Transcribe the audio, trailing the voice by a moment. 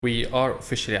We are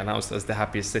officially announced as the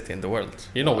happiest city in the world.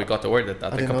 We got awarded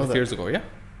that I a didn't couple know of that. years ago. Yeah,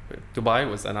 Dubai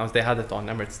was announced. They had it on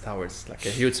Emirates Towers, like a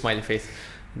huge smiley face.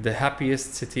 The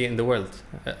happiest city in the world,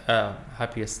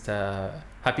 happiest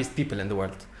people in the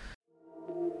world.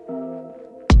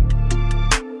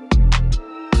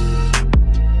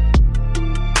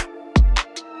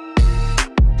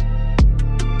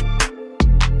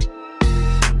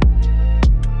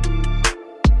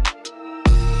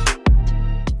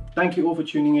 Thank you all for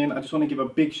tuning in. I just want to give a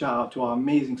big shout out to our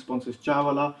amazing sponsors,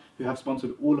 Jawala, who have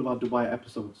sponsored all of our Dubai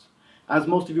episodes. As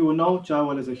most of you will know,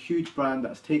 Jawala is a huge brand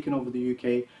that's taken over the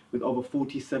UK with over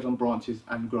 47 branches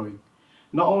and growing.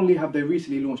 Not only have they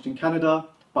recently launched in Canada,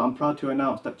 but I'm proud to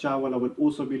announce that Jawala will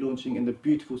also be launching in the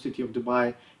beautiful city of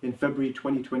Dubai in February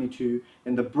 2022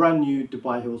 in the brand new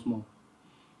Dubai Hills Mall.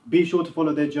 Be sure to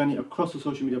follow their journey across the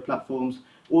social media platforms.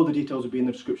 All the details will be in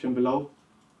the description below.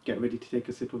 Get ready to take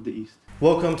a sip of the East.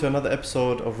 Welcome to another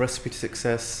episode of Recipe to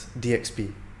Success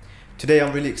DXB. Today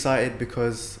I'm really excited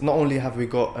because not only have we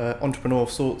got an entrepreneur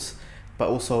of sorts, but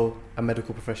also a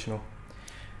medical professional.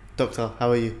 Doctor,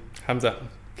 how are you? Hamza,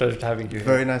 pleasure to having you here.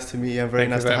 Very nice to meet you and very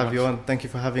nice to have you on. Thank you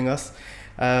for having us.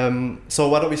 So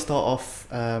why don't we start off,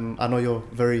 I know you're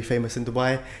very famous in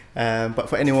Dubai, but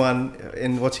for anyone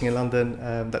watching in London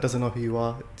that doesn't know who you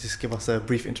are, just give us a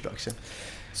brief introduction.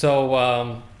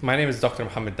 So my name is Dr.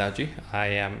 Mohammed Naji. I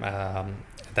am a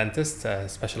dentist, a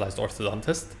specialized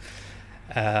orthodontist.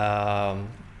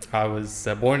 I was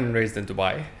born and raised in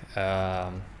Dubai.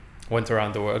 Went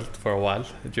around the world for a while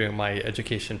during my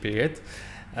education period.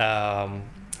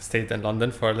 Stayed in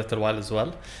London for a little while as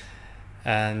well.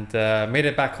 And made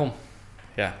it back home,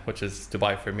 which is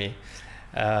Dubai for me.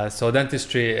 So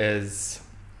dentistry is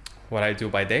what I do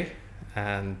by day,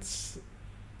 and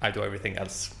I do everything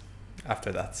else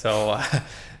after that. So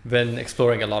been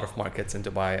exploring a lot of markets in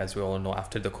Dubai, as we all know.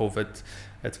 After the COVID,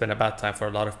 it's been a bad time for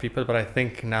a lot of people, but I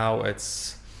think now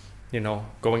it's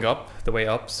going up, the way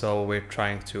up. So we're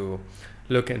trying to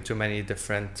look into many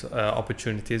different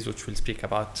opportunities, which we'll speak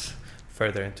about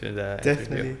further into the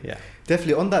interview.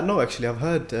 Definitely. On that note, actually, I've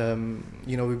heard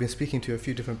we've been speaking to a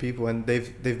few different people, and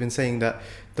they've been saying that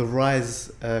the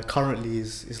rise currently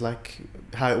is like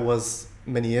how it was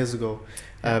many years ago.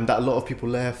 That a lot of people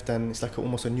left, and it's like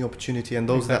almost a new opportunity, and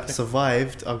those that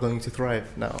survived are going to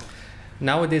thrive now.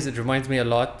 Nowadays, it reminds me a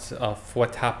lot of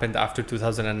what happened after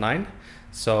 2009.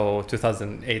 So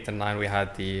 2008 and 9, we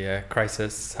had the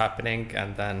crisis happening,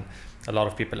 and then a lot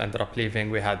of people ended up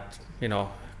leaving. We had, a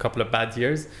couple of bad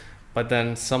years, but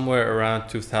then somewhere around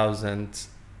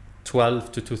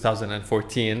 2012 to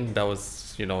 2014, that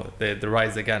was, the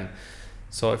rise again.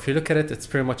 So if you look at it, it's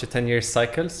pretty much a 10-year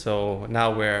cycle. So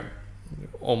now we're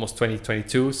almost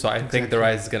 2022. So I think the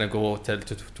rise is going to go till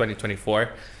to 2024.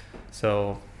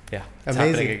 So it's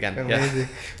happening again. Amazing. Yeah.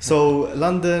 So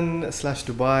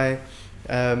London/Dubai,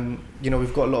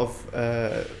 we've got a lot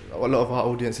of our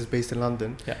audience is based in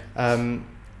London.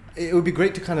 It would be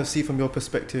great to kind of see from your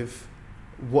perspective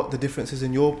what the difference is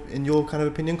in your kind of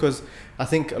opinion, because I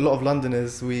think a lot of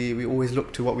Londoners, we always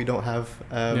look to what we don't have,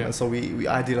 and so we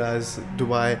idealize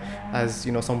Dubai as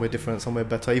somewhere different, somewhere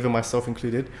better, even myself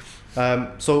included.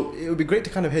 So it would be great to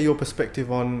kind of hear your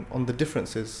perspective on the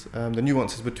differences, the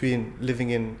nuances between living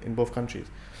in both countries.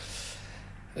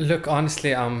 Look,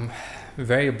 honestly, I'm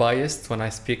very biased when I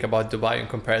speak about Dubai in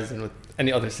comparison with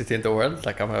any other city in the world.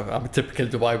 Like I'm a typical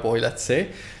Dubai boy, let's say,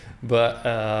 but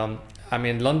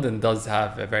London does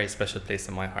have a very special place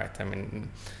in my heart.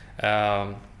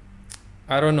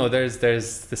 I don't know, there's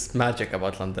this magic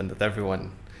about London that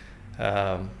everyone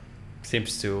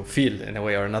seems to feel in a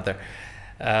way or another.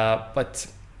 But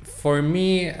for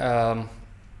me,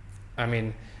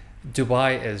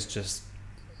 Dubai is just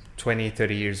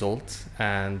 20-30 years old,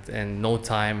 and in no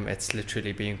time it's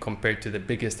literally being compared to the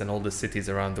biggest and oldest cities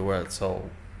around the world. So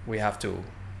we have to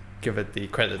give it the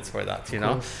credits for that,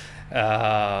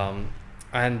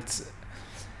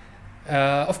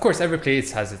 of course, every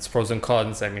place has its pros and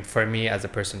cons. For me, as a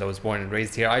person that was born and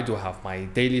raised here, I do have my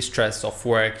daily stress of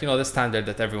work, the standard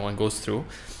that everyone goes through,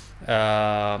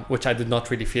 which I did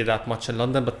not really feel that much in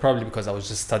London, but probably because I was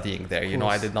just studying there.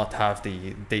 I did not have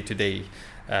the day-to-day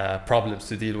problems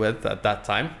to deal with at that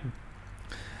time.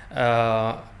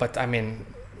 But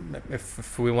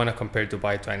if we want to compare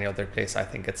Dubai to any other place, I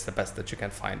think it's the best that you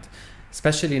can find,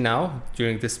 especially now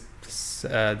during this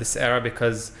era,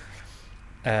 because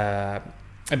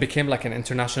it became like an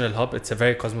international hub. It's a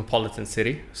very cosmopolitan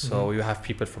city, so you have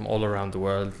people from all around the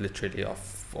world, literally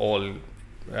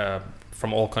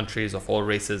from all countries, of all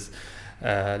races,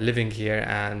 living here,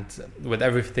 and with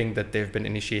everything that they've been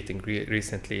initiating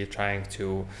recently, trying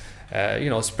to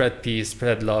spread peace,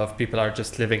 spread love. People are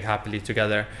just living happily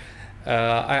together.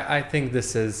 I think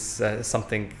this is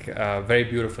something very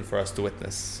beautiful for us to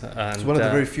witness. And it's one of the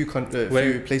very few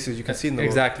few places you can see in the world.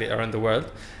 Exactly, around the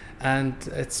world. And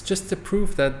it's just to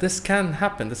prove that this can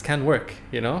happen, this can work,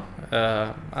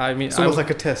 I mean, it's almost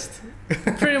like a test.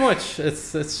 Pretty much.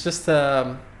 It's just,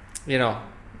 people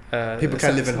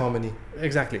can live in harmony.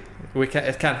 Exactly.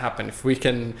 It can happen. If we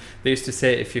can, they used to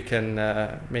say, if you can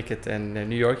make it in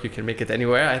New York, you can make it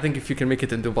anywhere. I think if you can make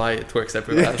it in Dubai, it works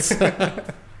everywhere else.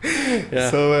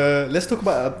 Yeah. So let's talk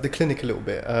about the clinic a little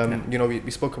bit. We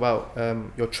spoke about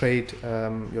your trade,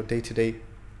 your day-to-day.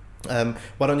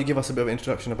 Why don't you give us a bit of an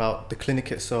introduction about the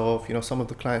clinic itself, some of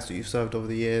the clients that you've served over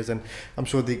the years, and I'm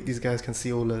sure these guys can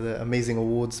see all of the amazing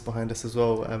awards behind us as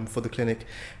well for the clinic.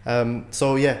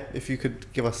 If you could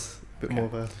give us a bit more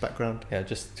of a background. Yeah,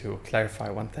 just to clarify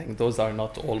one thing, those are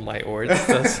not all my awards.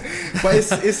 But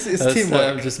it's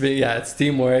teamwork. It's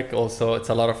teamwork. Also, it's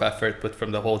a lot of effort put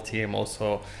from the whole team.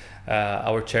 Also,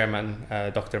 our chairman,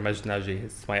 Dr. Majd Naji,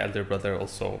 is my elder brother.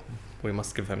 Also, we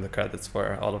must give him the credits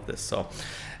for all of this. So,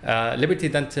 Liberty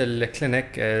Dental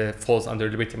Clinic falls under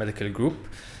Liberty Medical Group.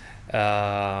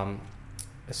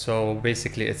 So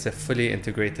basically, it's a fully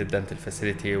integrated dental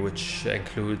facility which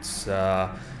includes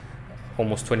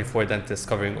almost 24 dentists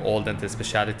covering all dental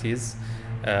specialties,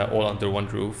 all under one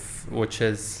roof, which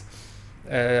is,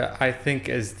 I think,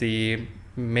 is the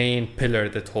main pillar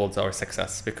that holds our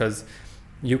success, because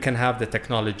you can have the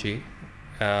technology,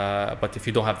 but if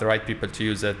you don't have the right people to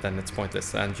use it, then it's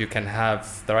pointless. And you can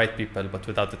have the right people, but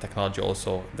without the technology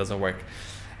also it doesn't work.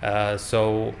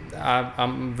 So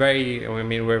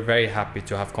we're very happy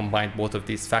to have combined both of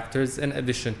these factors, in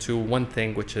addition to one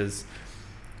thing, which is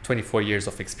 24 years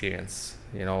of experience.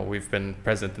 We've been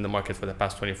present in the market for the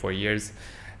past 24 years,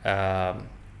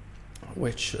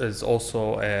 which is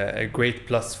also a great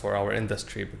plus for our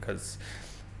industry, because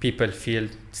people feel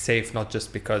safe not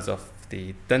just because of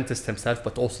the dentist himself,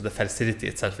 but also the facility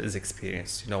itself is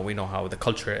experienced. We know how the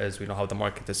culture is, we know how the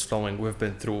market is flowing. We've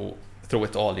been through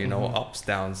it all, ups,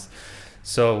 downs.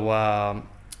 So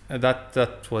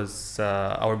that was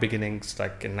our beginnings,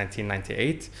 like in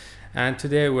 1998. And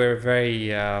today we're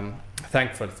very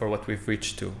thankful for what we've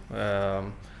reached to.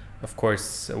 Of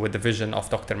course, with the vision of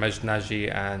Dr. Majd Naji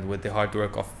and with the hard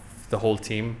work of the whole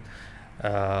team,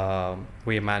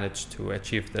 we managed to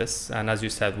achieve this. And as you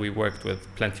said, we worked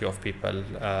with plenty of people.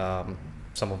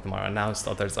 Some of them are announced,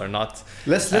 others are not.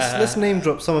 Let's name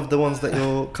drop some of the ones that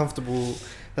you're comfortable.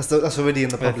 That's already in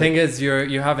the public. The thing is,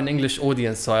 you have an English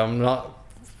audience, so I'm not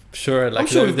sure. I'm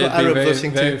sure we've got Arabs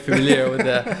watching very too. familiar with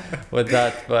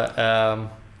that. But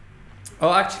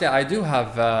actually, I do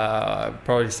have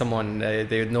probably someone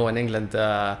they would know in England.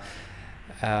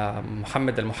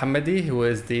 Mohammed Al-Muhammadi, who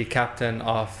is the captain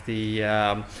of the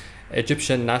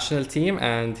Egyptian national team,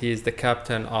 and he's the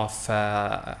captain of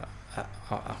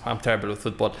I'm terrible with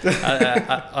football.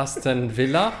 Aston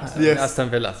Villa. Yes. Aston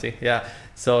Villa, see, yeah.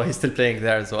 So he's still playing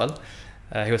there as well.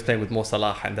 He was playing with Mo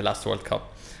Salah in the last World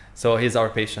Cup. So he's our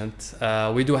patient.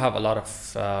 We do have a lot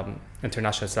of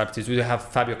international celebrities. We do have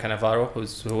Fabio Cannavaro,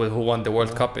 who won the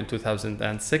World Cup in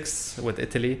 2006 with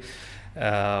Italy.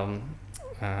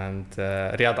 And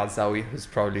Riyad Al-Zawi, who's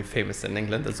probably famous in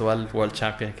England as well, world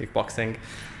champion kickboxing.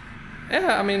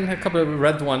 Yeah, I mean, a couple of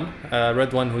Red One,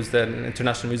 who's the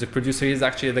international music producer. He's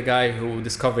actually the guy who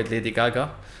discovered Lady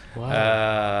Gaga.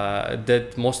 Wow.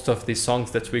 Did most of the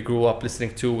songs that we grew up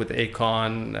listening to with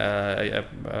Akon,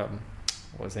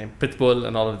 what was his name? Pitbull,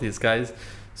 and all of these guys.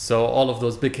 So all of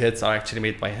those big hits are actually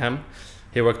made by him.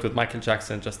 He worked with Michael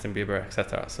Jackson, Justin Bieber,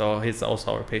 etc. So he's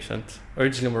also our patient.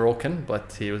 Originally Moroccan,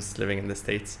 but he was living in the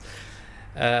States.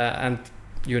 And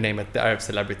you name it, the Arab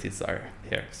celebrities are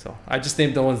here. So I just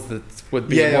named the ones that would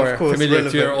be more familiar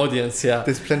relevant to your audience. Yeah,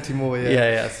 there's plenty more.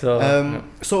 Yeah.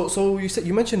 So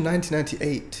you mentioned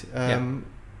 1998.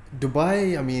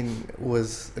 Dubai, I mean,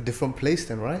 was a different place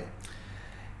then, right?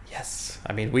 Yes.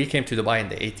 I mean, we came to Dubai in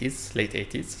the 80s, late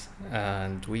 80s,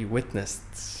 and we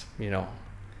witnessed,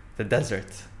 the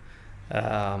desert.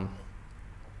 I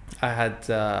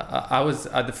was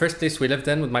at the first place we lived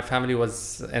in with my family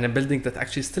was in a building that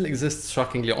actually still exists,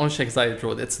 shockingly, on Sheikh Zayed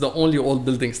Road. It's the only old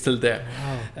building still there.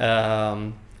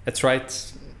 Wow. It's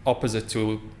right opposite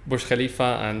to Burj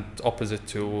Khalifa and opposite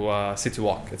to City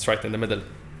Walk. It's right in the middle.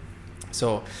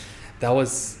 So that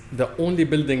was the only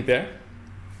building there,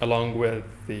 along with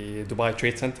the Dubai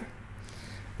Trade Center.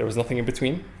 There was nothing in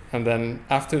between. And then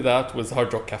after that was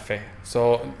Hard Rock Cafe.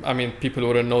 So, I mean, people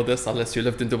wouldn't know this unless you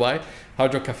lived in Dubai.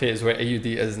 Hard Rock Cafe is where AUD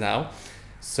is now.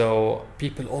 So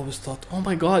people always thought, oh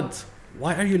my God,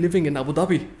 why are you living in Abu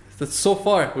Dhabi? That's so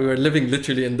far. We were living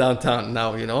literally in downtown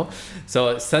now, you know.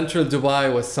 So central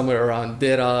Dubai was somewhere around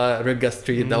Deira, Riga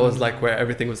Street. That was like where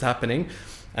everything was happening.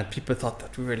 And people thought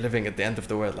that we were living at the end of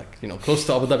the world, like, you know, close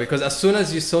to Abu Dhabi. Because as soon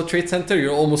as you saw Trade Center,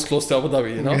 you're almost close to Abu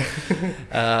Dhabi, you know.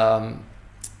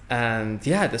 And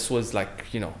yeah, this was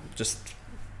like, you know, just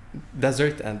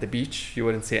desert and the beach. You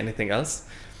wouldn't see anything else.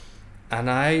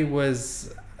 And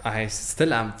I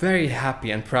still am very happy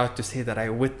and proud to say that I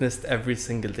witnessed every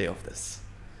single day of this.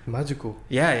 Magical.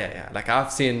 Yeah. Like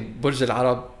I've seen Burj Al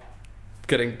Arab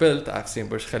getting built. I've seen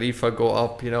Burj Khalifa go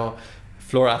up, you know,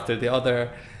 floor after the other.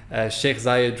 Sheikh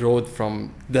Zayed Road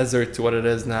from desert to what it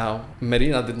is now.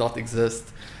 Marina did not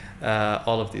exist.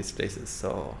 All of these places.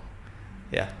 So,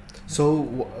 yeah. So,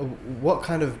 what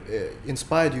kind of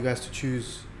inspired you guys to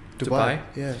choose Dubai?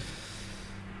 Yeah.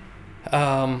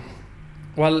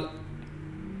 Well,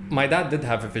 my dad did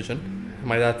have a vision.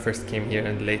 My dad first came here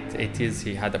in the late 80s.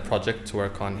 He had a project to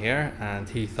work on here, and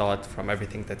he thought from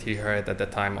everything that he heard at the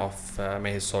time of,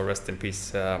 may his soul rest in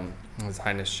peace, His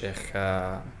Highness Sheikh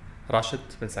Rashid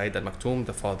bin Saeed Al Maktoum,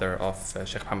 the father of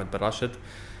Sheikh Mohammed bin Rashid.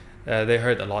 They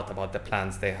heard a lot about the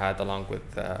plans they had along with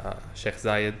Sheikh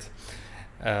Zayed.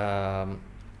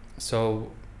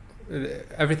 So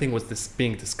everything was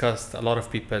being discussed. A lot of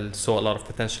people saw a lot of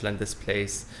potential in this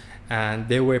place. And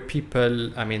there were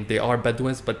people, I mean, they are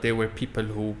Bedouins, but they were people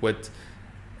who would,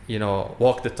 you know,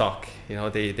 walk the talk. You know,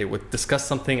 they would discuss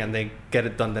something and they get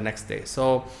it done the next day.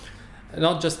 So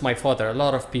not just my father, a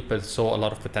lot of people saw a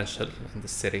lot of potential in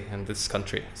this city, in this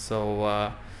country.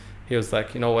 So he was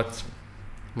like, you know what,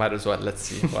 might as well, let's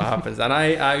see what happens. And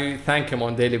I thank him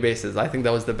on a daily basis. I think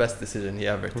that was the best decision he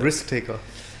ever took. Risk taker.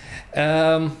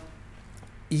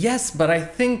 Yes, but I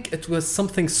think it was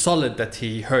something solid that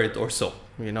he heard or so.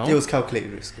 You know, it was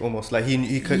calculated risk, almost like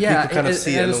he could kind of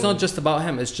see it. And it's not just about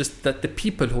him. It's just that the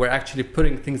people who were actually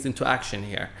putting things into action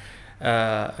here,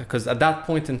 because at that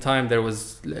point in time there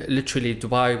was literally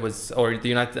Dubai was, or the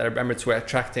United Arab Emirates were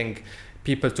attracting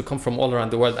people to come from all around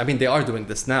the world. I mean, they are doing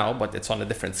this now, but it's on a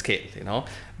different scale. You know,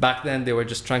 back then they were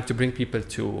just trying to bring people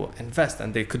to invest,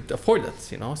 and they could afford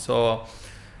it. You know, so.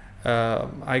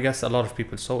 I guess a lot of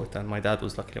people saw it, and my dad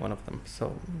was luckily one of them.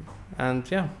 So, and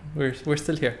yeah, we're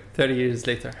still here 30 years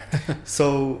later.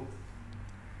 So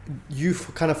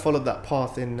you've kind of followed that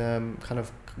path in kind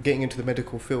of getting into the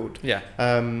medical field. Yeah.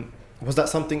 Was that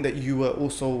something that you were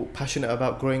also passionate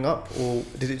about growing up, or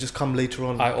did it just come later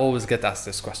on? I always get asked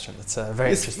this question. It's a very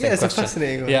interesting question. It's a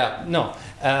fascinating one. Yeah,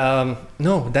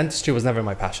 no, dentistry was never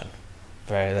my passion.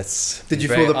 Did you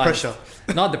feel the pressure?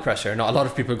 Not the pressure. No, a lot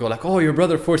of people go like, "Oh, your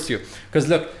brother forced you." Because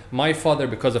look, my father,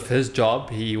 because of his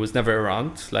job, he was never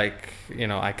around. Like, you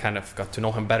know, I kind of got to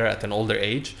know him better at an older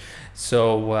age.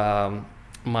 So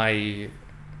my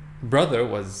brother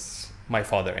was my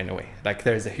father in a way. Like,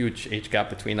 there's a huge age gap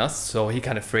between us. So he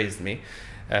kind of raised me.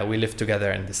 We lived together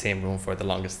in the same room for the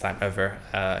longest time ever.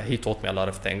 He taught me a lot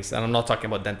of things. And I'm not talking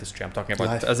about dentistry. I'm talking about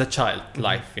life. As a child,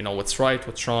 life. You know, what's right,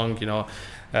 what's wrong, you know,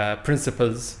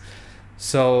 principles.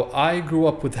 So I grew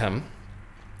up with him,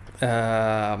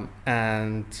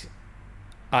 and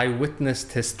I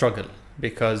witnessed his struggle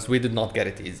because we did not get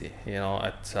it easy. You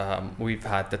know, we've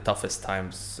had the toughest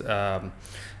times. I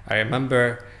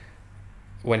remember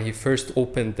when he first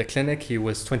opened the clinic, he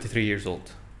was 23 years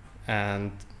old,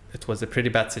 and it was a pretty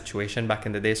bad situation back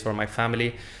in the days for my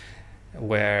family,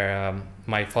 where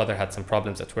my father had some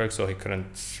problems at work, so he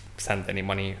couldn't send any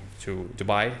money to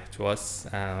Dubai to us.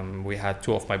 We had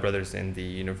two of my brothers in the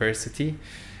university,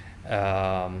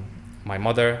 my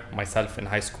mother, myself in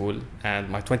high school, and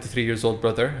my 23 years old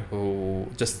brother who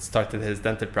just started his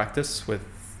dental practice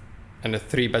in a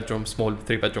small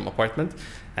three bedroom apartment,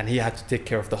 and he had to take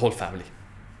care of the whole family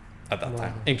at that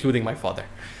time, including my father.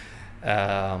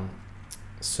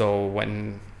 So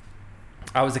when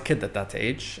I was a kid at that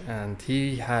age, and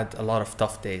he had a lot of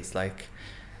tough days. Like,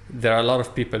 there are a lot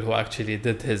of people who actually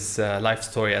did his life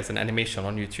story as an animation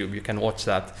on YouTube. You can watch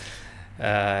that.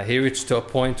 He reached to a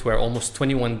point where almost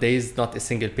 21 days, not a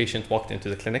single patient walked into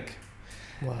the clinic.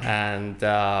 Wow. And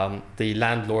the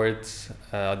landlord,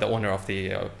 the owner of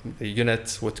the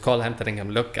unit, would call him, telling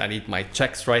him, "Look, I need my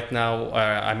checks right now.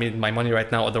 I need my money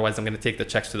right now. Otherwise, I'm going to take the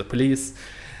checks to the police."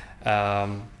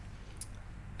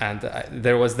 And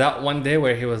there was that one day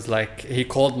where he was like, he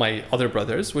called my other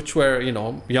brothers, which were, you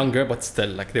know, younger, but still,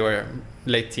 like, they were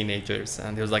late teenagers.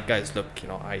 And he was like, "Guys, look, you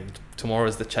know, tomorrow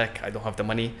is the check. I don't have the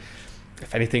money.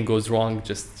 If anything goes wrong,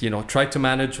 just, you know, try to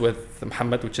manage with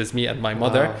Muhammad," which is me, and my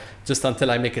mother, just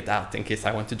until I make it out in case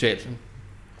I went to jail.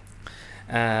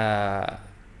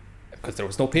 Because there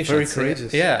was no patience. Very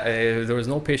courageous. Yeah, there was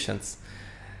no patience.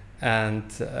 And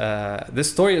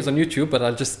this story is on YouTube, but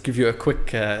I'll just give you a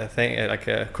quick like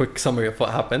a quick summary of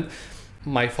what happened.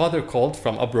 My father called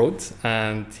from abroad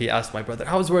and he asked my brother,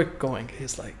 "How's work going?"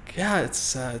 He's like, "Yeah,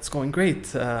 it's going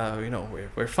great.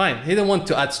 We're fine." He didn't want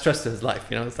to add stress to his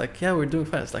life. It's like, "Yeah, we're doing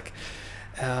fine." It's like,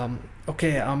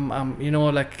 "Okay,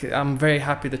 I'm very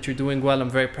happy that you're doing well.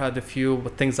 I'm very proud of you,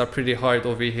 but things are pretty hard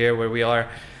over here where we are."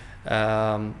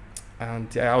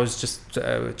 And I was just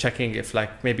checking if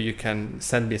like maybe you can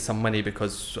send me some money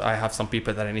because I have some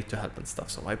people that I need to help and stuff.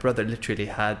 So my brother literally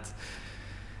had,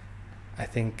 I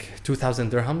think,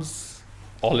 2,000 dirhams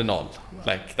all in all.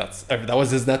 Like that was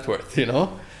his net worth,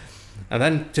 And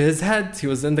then to his head, he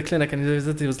was in the clinic and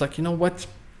he was like, "You know what?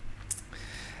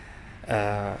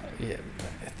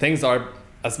 Things are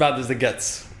as bad as it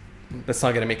gets. That's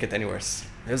not going to make it any worse."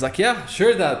 He was like, "Yeah,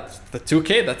 sure, the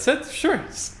 2K, that's it. Sure,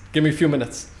 just give me a few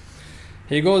minutes."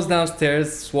 He goes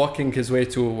downstairs, walking his way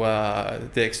to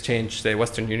the exchange, the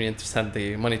Western Union, to send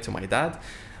the money to my dad.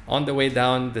 On the way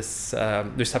down, this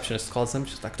receptionist calls him.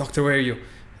 She's like, "Doctor, where are you?"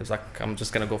 He's like, "I'm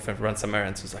just going to go run some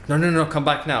errands." He's like, No, come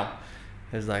back now."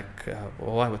 He's like,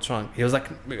 "Why? What's wrong?" He was like,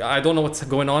 "I don't know what's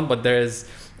going on, but there is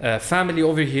a family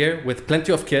over here with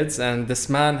plenty of kids, and this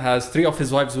man has 3 of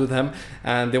his wives with him,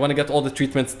 and they want to get all the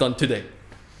treatments done today."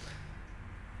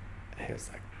 He was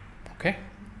like, "Okay."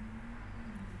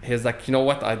 He's like, "You know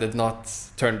what? I did not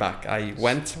turn back. I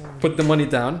went, put the money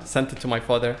down, sent it to my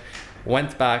father,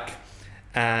 went back,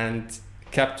 and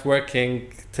kept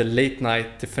working till late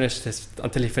night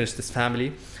until he finished his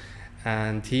family,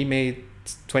 and he made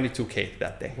 22K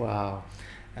that day." Wow.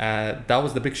 That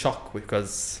was the big shock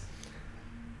because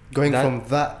Going from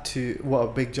that to what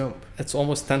a big jump. it's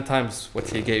almost 10 times what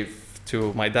he gave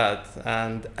to my dad,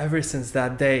 and ever since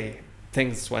that day,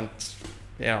 things went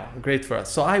great for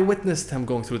us. So I witnessed him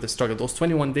going through the struggle. Those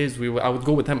 21 days, I would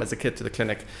go with him as a kid to the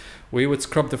clinic. We would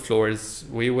scrub the floors.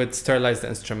 We would sterilize the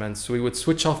instruments. We would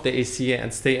switch off the AC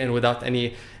and stay in without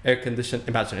any air condition.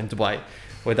 Imagine in Dubai,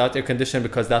 without air condition,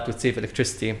 because that would save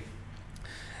electricity.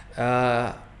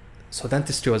 So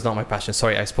dentistry was not my passion.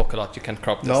 Sorry, I spoke a lot. You can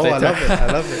crop this later. I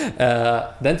love it.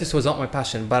 Dentistry was not my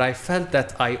passion, but I felt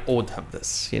that I owed him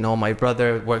this. My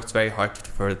brother worked very hard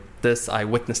for this. I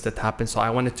witnessed it happen, so I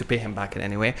wanted to pay him back in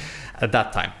any way at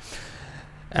that time.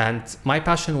 And my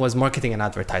passion was marketing and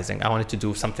advertising. I wanted to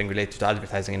do something related to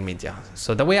advertising and media.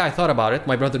 So the way I thought about it,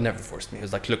 my brother never forced me. He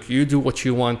was like, "Look, you do what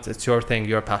you want. It's your thing,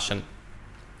 your passion."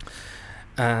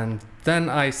 And then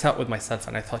I sat with myself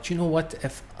and I thought, you know what?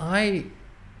 If I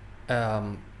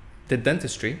did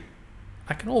dentistry,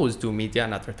 I can always do media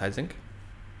and advertising.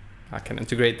 I can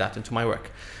integrate that into my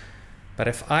work. But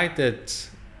if I did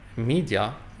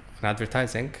media and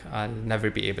advertising, I'll never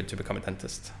be able to become a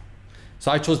dentist.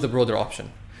 So I chose the broader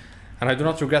option, and I do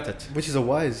not regret it. Which is a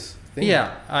wise thing.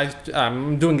 Yeah,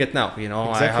 I'm doing it now. Exactly.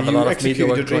 I have a lot of media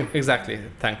work. Your dream. Exactly,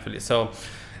 thankfully. So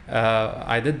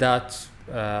I did that.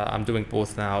 I'm doing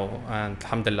both now, and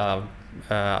alhamdulillah,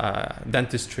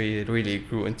 dentistry really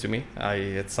grew into me.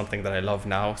 It's something that I love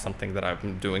now, something that I've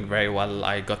been doing very well.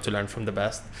 I got to learn from the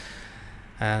best,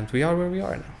 and we are where we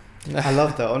are now. I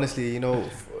love that. Honestly,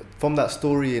 from that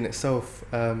story in itself,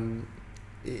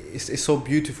 it's so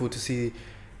beautiful to see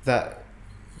that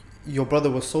your brother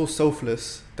was so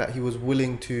selfless that he was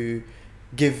willing to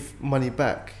give money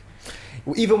back,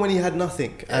 even when he had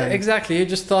nothing. Exactly. He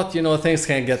just thought, things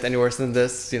can't get any worse than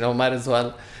this. Might as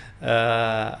well.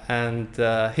 And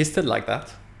he's still like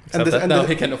that. Now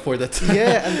he can afford it.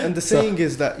 Yeah, and the saying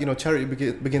is that charity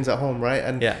begins at home, right?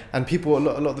 And people a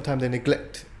lot of the time they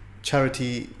neglect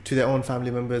charity to their own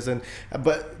family members,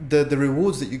 but the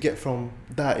rewards that you get from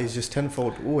that is just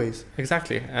tenfold always.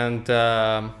 Exactly. And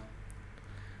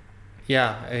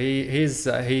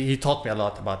he taught me a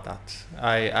lot about that.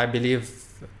 I believe,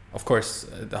 of course,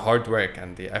 the hard work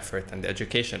and the effort and the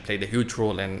education played a huge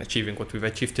role in achieving what we've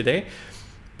achieved today.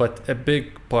 But a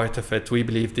big part of it, we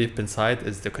believe deep inside,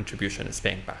 is the contribution is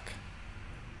paying back.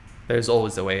 There's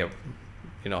always a way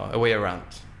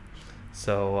around.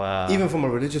 So even from a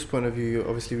religious point of view,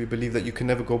 obviously we believe that you can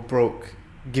never go broke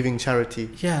giving charity.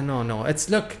 Yeah, no.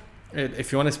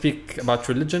 If you want to speak about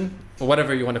religion,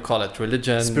 whatever you want to call it,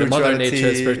 religion, the mother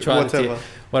nature, spirituality,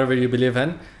 whatever you believe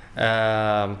in,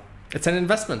 it's an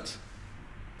investment,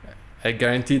 a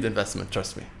guaranteed investment.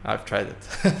 Trust me, I've tried it.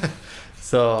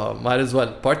 So might as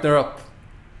well partner up.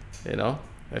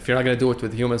 If you're not going to do it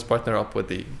with humans, partner up with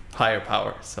the higher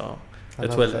power. So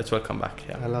it will come back.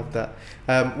 Yeah, I love that.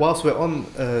 Whilst we're on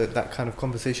that kind of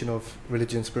conversation of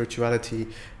religion, spirituality,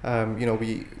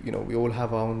 we all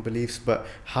have our own beliefs, but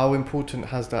how important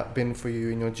has that been for you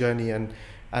in your journey, and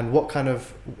what kind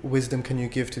of wisdom can you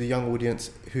give to the young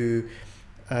audience who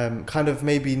kind of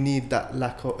maybe need that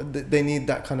they need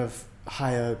that kind of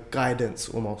higher guidance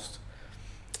almost?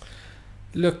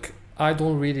 Look, I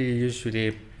don't really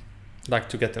usually like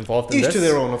to get involved in Each this. to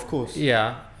their own, of course.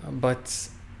 Yeah,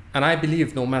 and I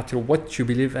believe no matter what you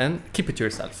believe in, keep it to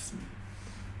yourself.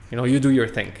 You do your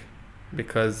thing,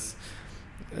 because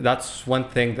that's one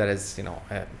thing that is,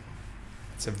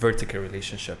 it's a vertical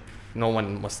relationship. No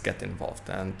one must get involved,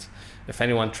 and if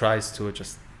anyone tries to,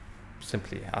 just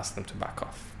simply ask them to back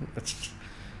off.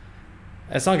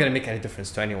 It's not going to make any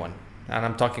difference to anyone, and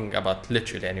I'm talking about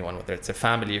literally anyone, whether it's a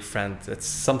family, a friend. It's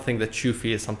something that you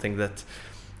feel, something that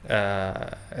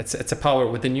it's a power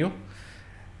within you.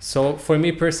 So for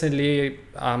me personally,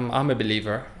 I'm a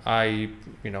believer. I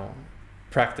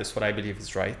practice what I believe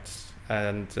is right,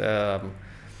 and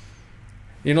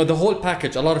the whole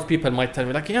package. A lot of people might tell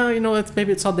me like,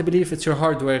 maybe it's not the belief, it's your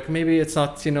hard work, maybe it's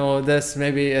not this,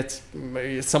 maybe it's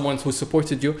someone who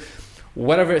supported you.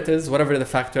 Whatever it is, whatever the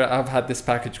factor, I've had this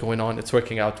package going on, it's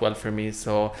working out well for me.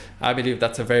 So I believe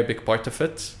that's a very big part of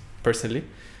it personally,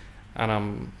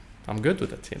 and I'm good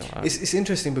with it. It's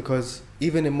interesting because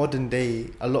even in modern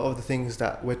day, a lot of the things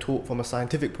that we're taught from a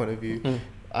scientific point of view,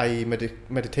 i.e.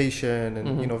 meditation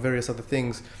and various other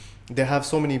things, they have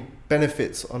so many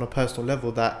benefits on a personal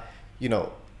level that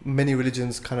many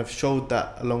religions kind of showed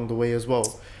that along the way as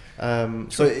well.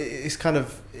 So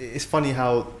it's funny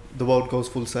how the world goes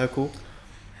full circle.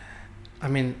 I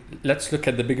mean, let's look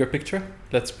at the bigger picture.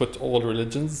 Let's put all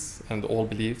religions and all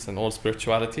beliefs and all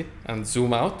spirituality and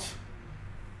zoom out.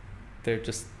 They're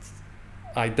just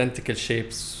identical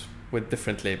shapes with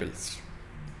different labels.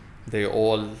 They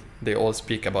all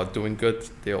speak about doing good.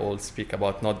 They all speak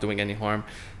about not doing any harm.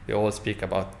 They all speak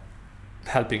about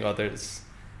helping others.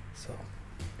 So,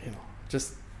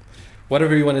 just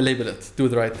whatever you want to label it, do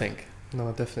the right thing.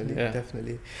 No, definitely, Yeah.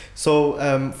 definitely. So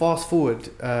fast forward,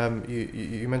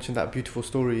 you mentioned that beautiful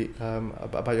story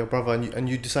about your brother, and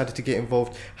you decided to get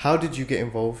involved. How did you get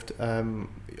involved?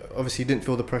 Obviously, you didn't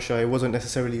feel the pressure. It wasn't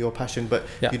necessarily your passion, but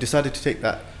Yeah. you decided to take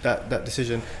that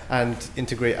decision and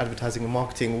integrate advertising and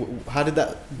marketing. How did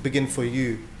that begin for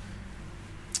you?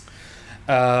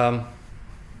 I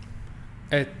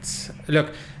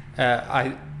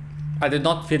did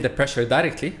not feel the pressure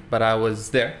directly, but I was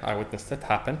there. I witnessed it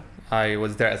happen. I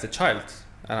was there as a child,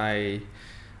 and I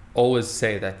always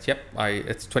say that,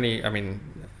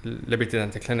 Liberty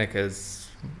Dental Clinic is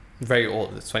very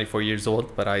old. It's 24 years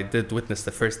old, but I did witness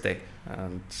the first day,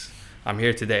 and I'm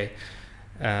here today.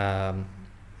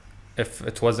 If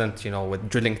it wasn't, with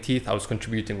drilling teeth, I was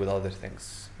contributing with other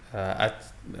things.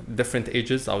 At different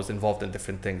ages, I was involved in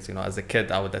different things. As a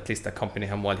kid, I would at least accompany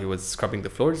him while he was scrubbing the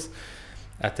floors.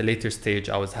 At a later stage,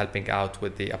 I was helping out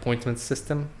with the appointment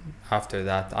system. After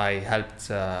that, I helped,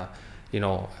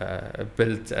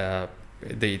 build the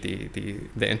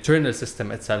internal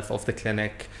system itself of the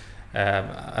clinic.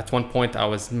 At one point, I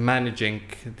was managing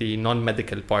the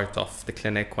non-medical part of the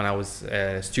clinic when I was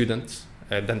a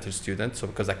dental student. So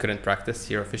because I couldn't practice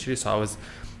here officially, so I was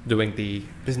doing the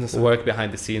Business work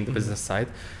behind the scene, the business side.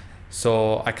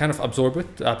 So I kind of absorbed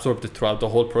it throughout the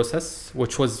whole process,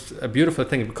 which was a beautiful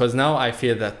thing, because now I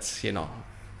feel that,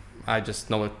 I just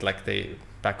know it like the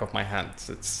back of my hand.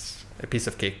 It's a piece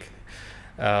of cake.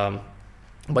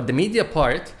 But the media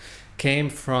part came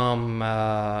from,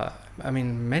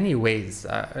 many ways.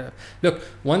 Look,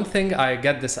 one thing, I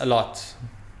get this a lot.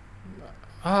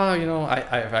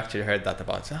 I've actually heard that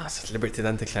about it's Liberty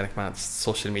Dental Clinic, man. It's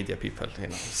social media people,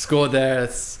 just go there.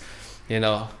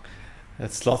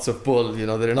 It's lots of bull,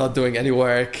 they're not doing any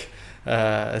work.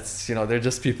 They're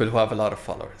just people who have a lot of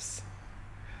followers.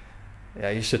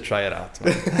 Yeah, you should try it out,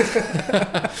 man.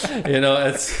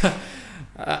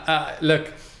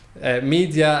 Look,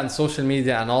 media and social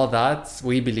media and all that,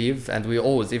 we believe, and we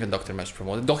always, even Dr. Majd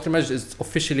promoted. Dr. Majd is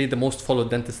officially the most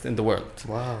followed dentist in the world.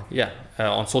 Wow. Yeah,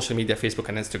 on social media, Facebook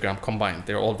and Instagram combined,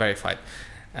 they're all verified.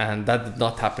 And that did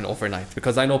not happen overnight,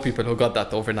 because I know people who got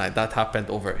that overnight. That happened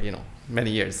over,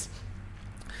 many years.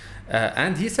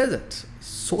 And he says it.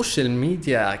 Social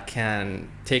media can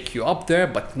take you up there,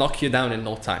 but knock you down in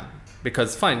no time.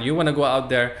 Because fine, you want to go out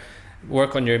there,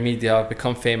 work on your media,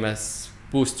 become famous,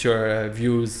 boost your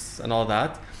views and all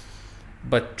that.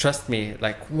 But trust me,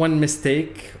 like one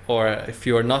mistake, or if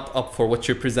you're not up for what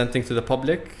you're presenting to the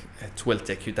public, it will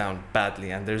take you down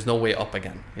badly, and there's no way up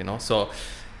again, So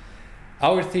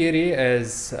our theory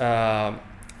is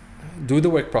do the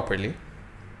work properly.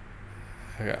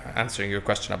 Answering your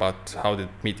question about how did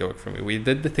media work for me, we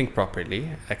did the thing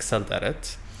properly, excelled at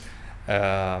it,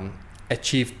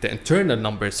 achieved the internal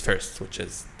numbers first, which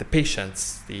is the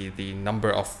patients, the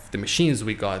number of the machines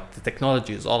we got, the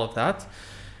technologies, all of that.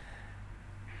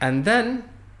 And then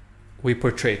we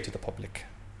portray to the public.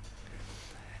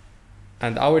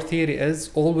 And our theory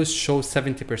is always show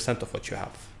 70% of what you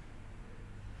have.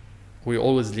 We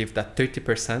always leave that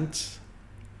 30%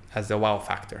 as a wow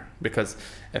factor. Because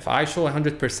if I show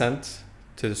 100%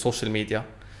 to the social media,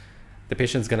 the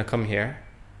patient's gonna come here.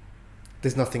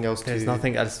 There's nothing else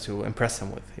to impress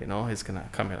him with, you know? He's gonna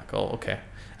come here like, oh, okay.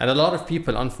 And a lot of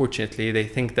people, unfortunately, they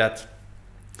think that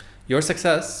your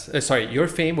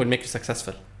fame will make you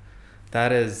successful.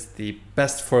 That is the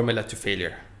best formula to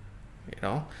failure, you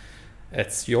know?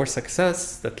 It's your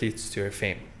success that leads to your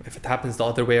fame. If it happens the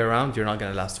other way around, you're not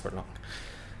gonna last for long.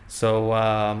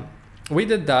 So we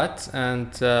did that, and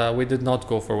we did not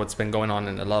go for what's been going on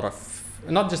in a lot of,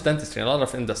 not just dentistry, a lot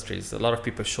of industries. A lot of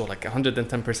people show like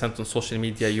 110% on social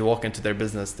media. You walk into their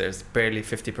business, there's barely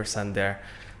 50% there.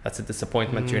 That's a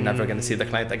disappointment. You're never going to see the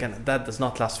client again. That does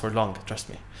not last for long, trust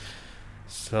me.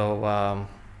 So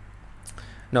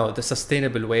no, the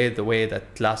sustainable way, the way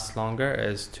that lasts longer,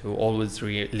 is to always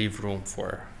leave room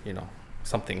for, you know,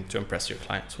 something to impress your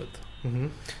clients with. Mm-hmm.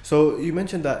 So you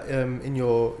mentioned that in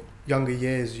your younger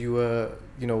years you were,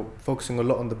 you know, focusing a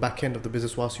lot on the back end of the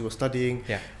business whilst you were studying.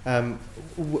 Yeah.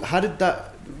 Where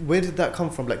did that come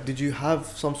from? Like, did you have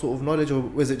some sort of knowledge, or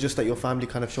was it just that your family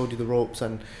kind of showed you the ropes?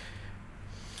 And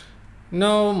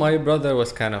no, my brother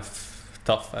was kind of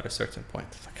tough at a certain point.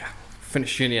 Like,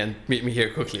 finish uni and meet me here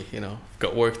quickly, you know,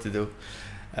 got work to do.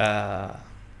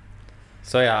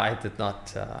 So yeah,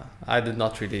 I did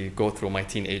not really go through my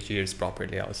teenage years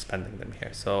properly. I was spending them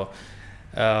here. So,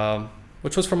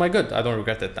 which was for my good. I don't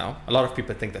regret it now. A lot of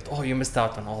people think that, oh, you missed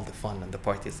out on all the fun and the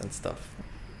parties and stuff.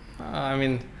 I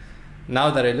mean,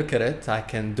 now that I look at it, I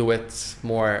can do it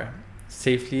more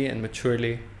safely and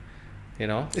maturely, you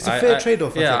know. It's a fair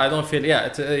trade-off. I don't feel,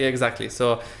 exactly.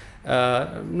 So,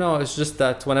 no, it's just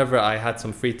that whenever I had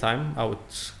some free time, I would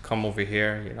come over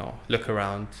here, you know, look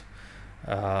around.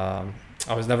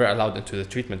 I was never allowed into the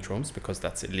treatment rooms because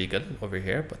that's illegal over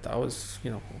here, but I was,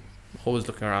 you know, always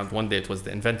looking around. One day it was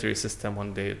the inventory system,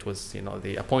 one day it was, you know,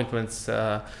 the appointments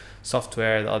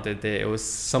software, the other day it was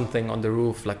something on the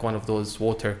roof, like one of those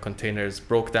water containers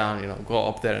broke down, you know, go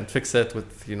up there and fix it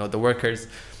with, you know, the workers.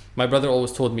 My brother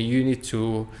always told me, you need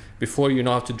to, before you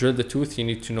know how to drill the tooth, you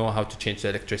need to know how to change the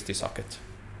electricity socket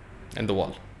in the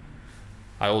wall.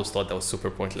 I always thought that was super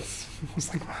pointless. I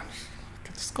was like, man, I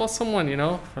could just call someone, you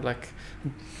know, for like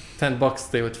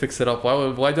 $10, they would fix it up.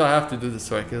 Why do I have to do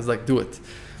this work? He was like, do it.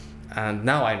 And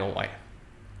now I know why.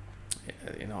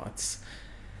 You know,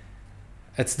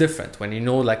 it's different when you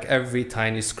know like every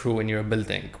tiny screw in your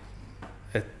building.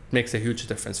 It makes a huge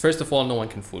difference. First of all, no one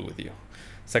can fool with you.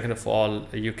 Second of all,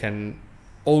 you can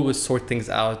always sort things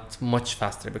out much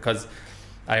faster, because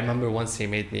I remember once he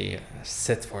made me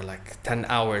sit for like 10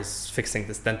 hours fixing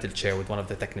this dental chair with one of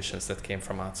the technicians that came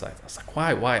from outside. I was like,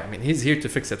 why? I mean, he's here to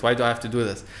fix it. Why do I have to do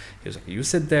this? He was like, you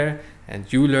sit there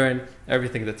and you learn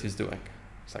everything that he's doing.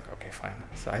 It's like, okay, fine.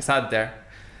 So I sat there.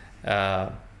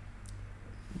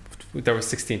 There were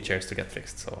 16 chairs to get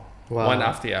fixed. So wow. One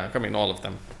after, all of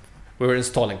them. We were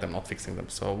installing them, not fixing them.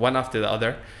 So one after the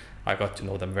other, I got to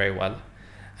know them very well.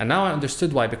 And now I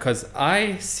understood why, because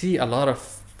I see a lot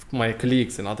of my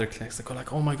colleagues in other clinics that go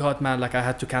like, oh my God, man, like I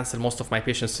had to cancel most of my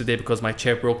patients today because my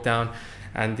chair broke down,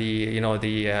 and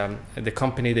the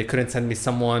company, they couldn't send me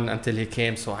someone until he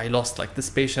came. So I lost like this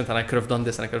patient, and I could have done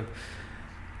this,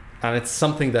 and it's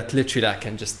something that literally I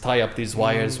can just tie up these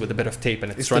wires with a bit of tape,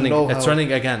 and it's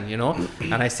running again, you know.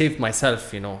 And I saved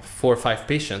myself, 4 or 5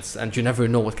 patients, and you never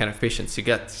know what kind of patients you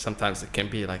get. Sometimes it can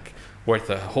be like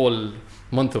worth a whole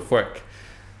month of work.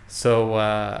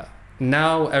 So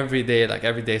now every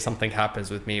day something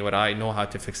happens with me where I know how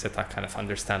to fix it. I kind of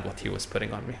understand what he was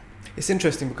putting on me. It's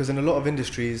interesting because in a lot of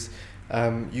industries,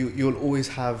 you'll always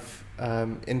have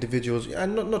individuals,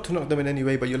 and not to knock them in any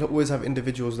way, but you'll always have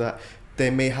individuals that they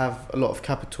may have a lot of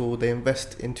capital, they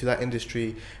invest into that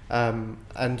industry, and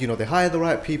they hire the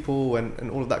right people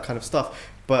and all of that kind of stuff.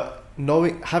 But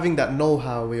having that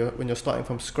know-how when you're starting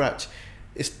from scratch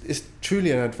is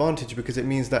truly an advantage, because it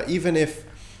means that even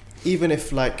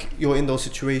if like you're in those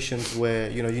situations where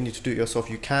you need to do it yourself,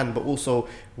 you can. But also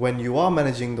when you are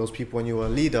managing those people, when you're a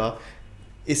leader,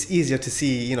 it's easier to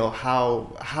see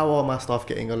how are my staff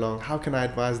getting along, how can I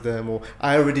advise them, or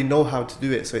I already know how to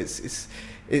do it. So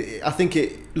I think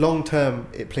long term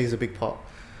it plays a big part.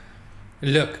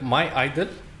 Look, my idol,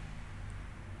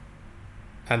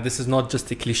 and this is not just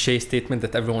a cliche statement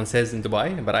that everyone says in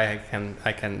Dubai, but I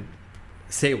can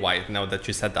say why now that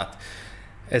you said that,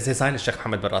 is His Highness Sheikh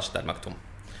Mohammed bin Rashid Al Maktoum.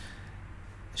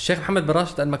 Sheikh Mohammed bin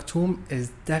Rashid Al Maktoum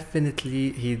is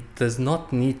definitely, he does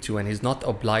not need to, and he's not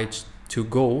obliged to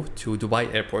go to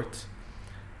Dubai airport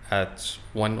at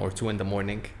 1 or 2 in the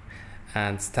morning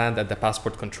and stand at the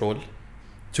passport control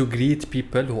to greet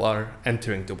people who are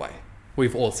entering Dubai.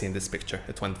 We've all seen this picture.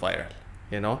 It went viral,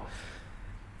 you know.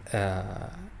 I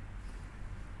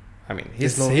mean,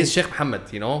 he's Sheikh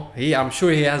Mohammed, you know. I'm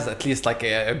sure he has at least like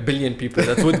a billion people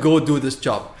that would go do this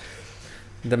job.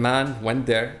 The man went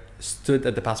there, stood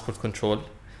at the passport control,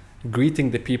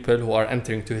 greeting the people who are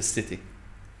entering to his city,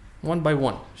 one by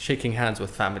one, shaking hands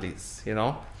with families, you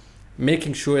know,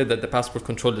 making sure that the passport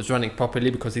control is running properly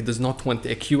because he does not want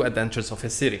a queue at the entrance of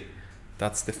his city.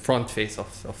 That's the front face of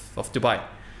Dubai.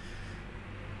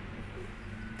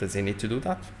 Does he need to do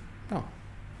that? No.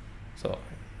 So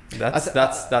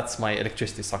that's my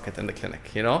electricity socket in the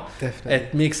clinic, you know. Definitely.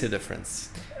 It makes a difference.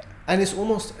 And it's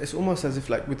almost as if,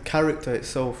 like, with character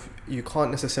itself, you can't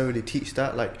necessarily teach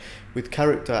that. Like with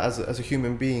character as a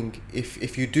human being,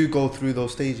 if you do go through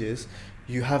those stages,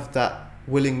 you have that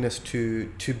willingness to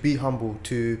be humble,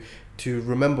 to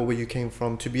remember where you came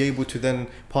from, to be able to then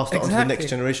pass that on to the next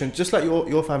generation, just like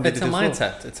your family did as well.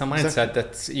 It's a mindset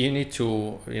that you need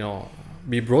to, you know,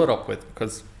 be brought up with,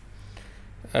 because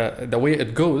the way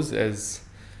it goes is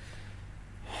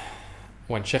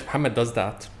when Sheikh Mohammed does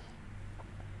that,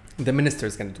 the minister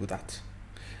is going to do that,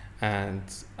 and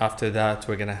after that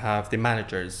we're going to have the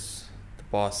managers, the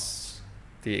boss,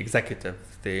 the executive,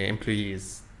 the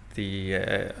employees,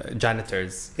 the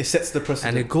janitors. It sets the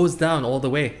precedent, and it goes down all the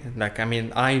way. Like, I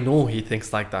mean, I know he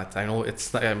thinks like that. I know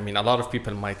I mean, a lot of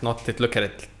people might not look at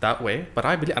it that way, but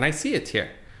I believe, and I see it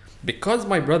here, because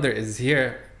my brother is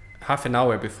here half an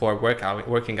hour before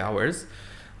working hours.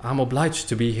 I'm obliged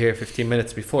to be here 15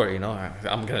 minutes before, you know.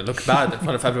 I'm going to look bad in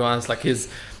front of everyone else, like he's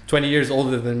 20 years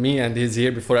older than me and he's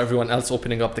here before everyone else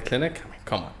opening up the clinic. I mean,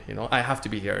 come on, you know, I have to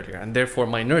be here earlier, and therefore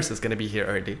my nurse is going to be here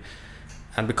early.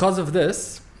 And because of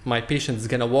this, my patient is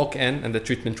going to walk in and the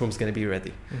treatment room is going to be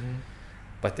ready. Mm-hmm.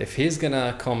 But if he's going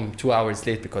to come 2 hours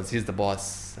late because he's the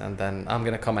boss, and then I'm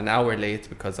going to come an hour late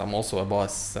because I'm also a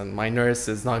boss, and my nurse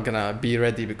is not going to be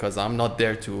ready because I'm not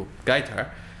there to guide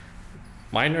her,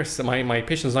 my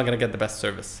patient is not going to get the best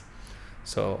service.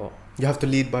 So you have to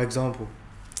lead by example.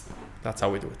 That's how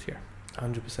we do it here.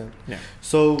 100%. Yeah.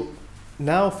 So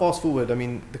now fast forward, I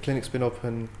mean, the clinic's been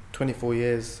open 24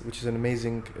 years, which is an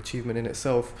amazing achievement in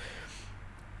itself.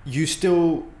 You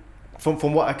still,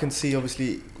 from what I can see,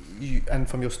 obviously, and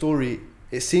from your story,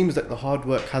 it seems that the hard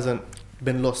work hasn't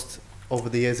been lost over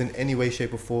the years in any way,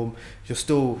 shape or form. You're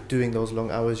still doing those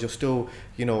long hours. You're still,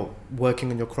 you know,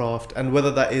 working on your craft. And whether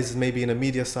that is maybe in a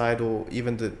media side or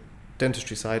even the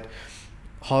dentistry side,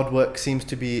 hard work seems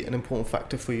to be an important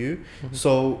factor for you. Mm-hmm.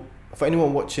 So for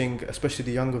anyone watching, especially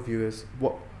the younger viewers,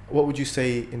 what would you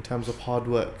say in terms of hard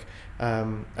work,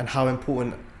 and how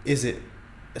important is it,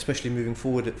 especially moving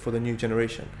forward for the new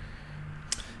generation?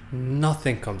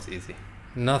 Nothing comes easy.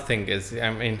 Nothing is, I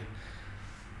mean,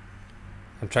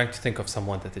 I'm trying to think of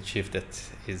someone that achieved it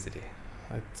easily.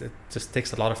 It just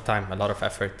takes a lot of time, a lot of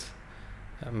effort,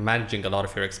 managing a lot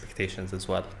of your expectations as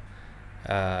well.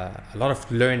 A lot of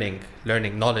learning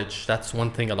knowledge. That's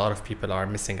one thing a lot of people are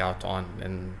missing out on.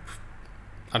 And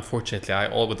unfortunately,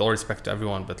 with all respect to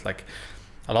everyone, but like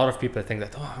a lot of people think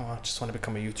that, I just want to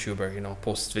become a YouTuber, you know,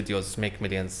 post videos, make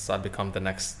millions. I'll become the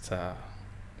next,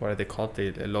 what are they called?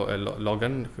 The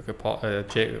Logan,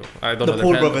 I don't know. The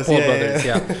Paul brothers. Paul brothers,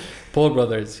 yeah. Paul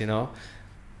brothers, you know.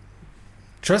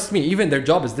 Trust me, even their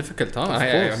job is difficult, huh?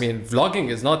 I mean, vlogging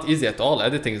is not easy at all.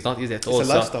 Editing is not easy at all. It's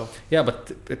a lifestyle. Yeah,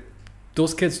 but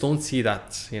those kids don't see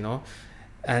that, you know.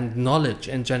 And knowledge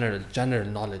in general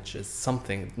knowledge is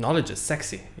something. Knowledge is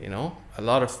sexy, you know. A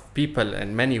lot of people,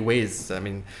 in many ways, I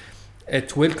mean,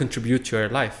 it will contribute to your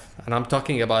life. And I'm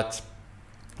talking about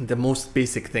the most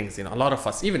basic things, you know. A lot of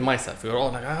us, even myself, we were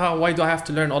all like, why do I have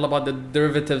to learn all about the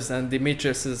derivatives and the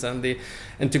matrices and the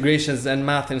integrations and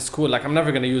math in school? Like, I'm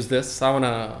never going to use this. I want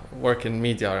to work in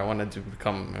media, or I want to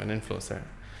become an influencer.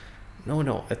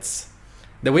 No, it's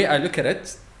the way I look at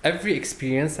it. Every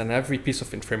experience and every piece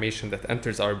of information that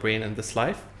enters our brain in this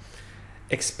life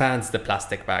expands the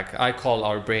plastic bag. I call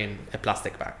our brain a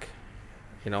plastic bag.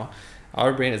 You know,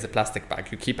 our brain is a plastic bag.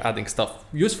 You keep adding stuff,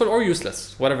 useful or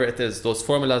useless, whatever it is, those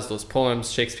formulas, those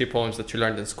poems, Shakespeare poems that you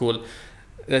learned in school,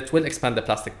 that will expand the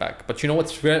plastic bag. But you know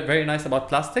what's very, very nice about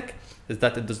plastic is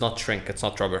that it does not shrink. It's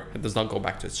not rubber. It does not go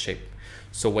back to its shape.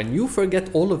 So when you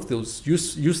forget all of those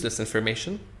useless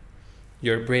information,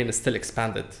 your brain is still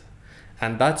expanded.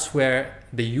 And that's where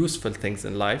the useful things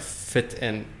in life fit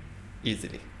in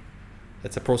easily.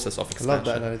 It's a process of expansion. I love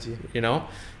that analogy. You know?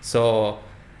 So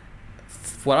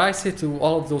what I say to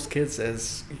all of those kids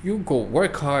is, you go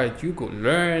work hard, you go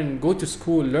learn, go to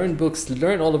school, learn books,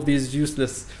 learn all of these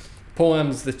useless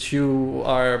poems that you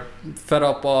are fed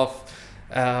up of.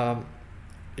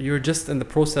 You're just in the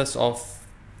process of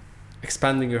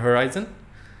expanding your horizon.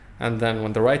 And then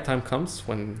when the right time comes,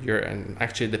 when you're in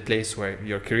actually the place where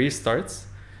your career starts,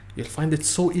 you'll find it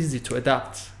so easy to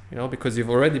adapt, because you've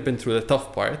already been through the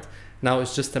tough part. Now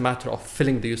it's just a matter of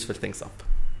filling the useful things up.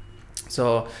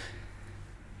 So,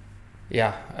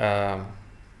 yeah,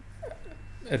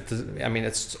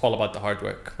 it's all about the hard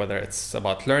work, whether it's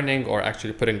about learning or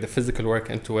actually putting the physical work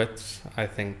into it. I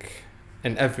think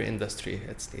in every industry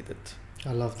it's needed.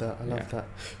 I love that.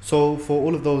 So for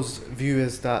all of those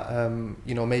viewers that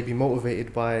may be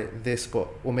motivated by this,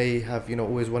 or may have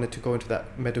always wanted to go into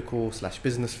that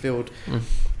medical/business field,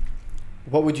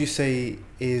 what would you say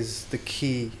is the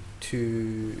key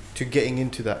to getting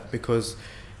into that? Because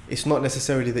it's not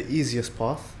necessarily the easiest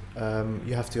path.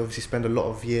 You have to obviously spend a lot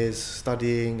of years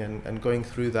studying and going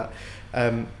through that.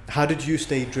 How did you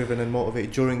stay driven and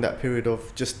motivated during that period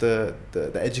of just the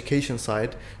education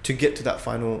side to get to that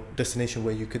final destination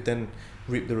where you could then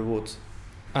reap the rewards?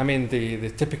 I mean, the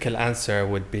typical answer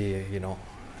would be,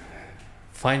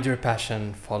 find your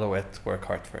passion, follow it, work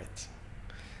hard for it.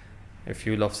 If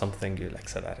you love something, you'll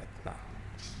excel at it. No.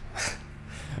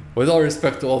 With all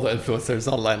respect to all the influencers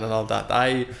online and all that,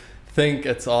 I think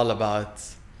it's all about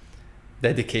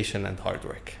dedication and hard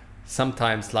work.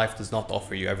 Sometimes life does not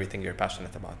offer you everything you're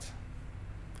passionate about.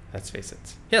 Let's face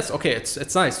it. Yes, okay,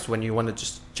 it's nice when you want to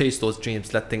just chase those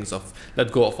dreams, let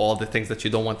go of all the things that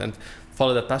you don't want and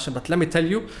follow that passion. But let me tell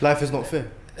you, life is not fair.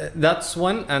 That's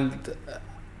one, and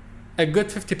a good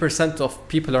 50% of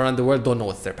people around the world don't know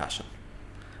what's their passion.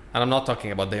 And I'm not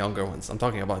talking about the younger ones. I'm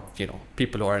talking about,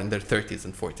 people who are in their 30s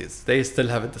and 40s. They still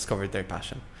haven't discovered their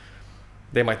passion.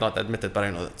 They might not admit it, but I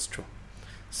know that's true.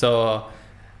 So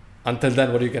until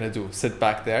then, what are you going to do? Sit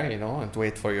back there, and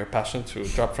wait for your passion to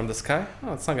drop from the sky?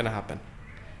 No, it's not going to happen.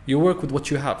 You work with what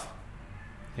you have,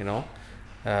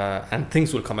 and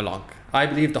things will come along. I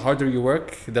believe the harder you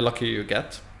work, the luckier you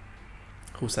get.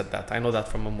 Who said that? I know that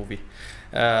from a movie.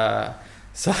 I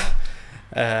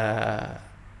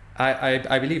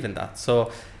believe in that.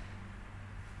 So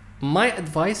my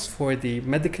advice for the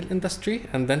medical industry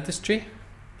and dentistry,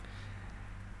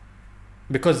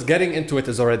 because getting into it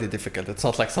is already difficult. It's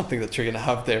not like something that you're going to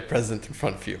have there present in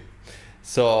front of you.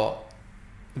 So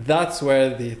that's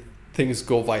where the things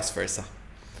go vice versa.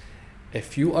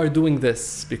 If you are doing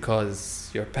this because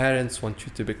your parents want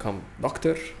you to become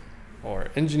doctor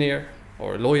or engineer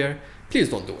or lawyer, please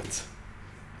don't do it.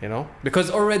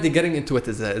 Because already getting into it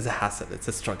is a hassle. It's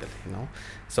a struggle,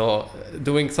 So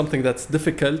doing something that's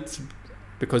difficult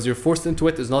because you're forced into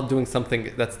it is not doing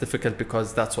something that's difficult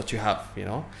because that's what you have,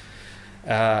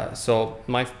 So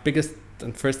my biggest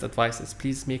and first advice is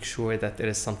please make sure that it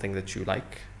is something that you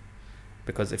like,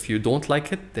 because if you don't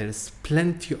like it, there is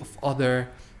plenty of other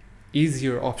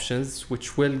easier options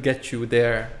which will get you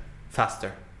there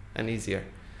faster and easier.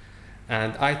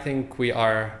 And I think we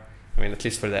are, at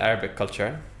least for the Arabic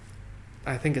culture,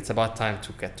 I think it's about time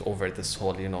to get over this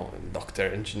whole, doctor,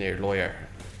 engineer, lawyer.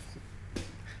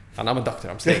 And I'm a doctor,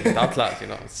 I'm saying it out loud,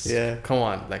 Yeah. Come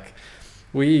on, like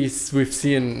we've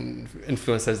seen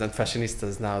influencers and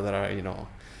fashionistas now that are,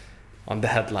 on the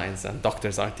headlines, and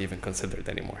doctors aren't even considered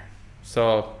anymore.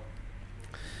 So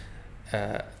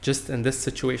just in this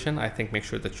situation, I think make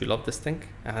sure that you love this thing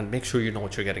and make sure you know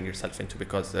what you're getting yourself into,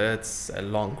 because it's a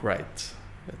long ride.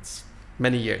 It's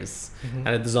many years, and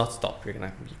it does not stop. You're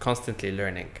gonna be constantly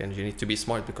learning, and you need to be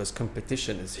smart because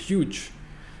competition is huge.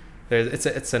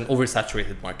 It's an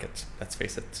oversaturated market. Let's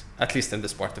face it, at least in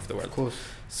this part of the world. Of course.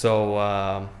 So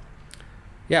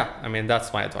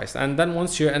that's my advice. And then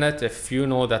once you're in it, if you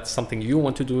know that's something you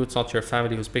want to do, it's not your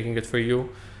family who's picking it for you,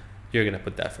 you're gonna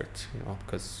put the effort,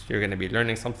 because you're gonna be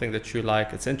learning something that you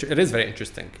like. It is very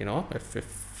interesting,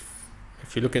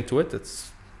 If you look into it,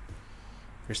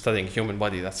 you're studying human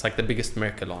body. That's like the biggest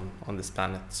miracle on this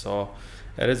planet. So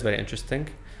it is very interesting,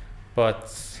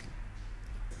 but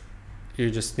you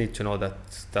just need to know that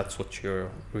that's what you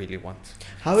really want.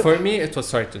 For me, it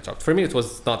was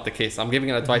not the case. I'm giving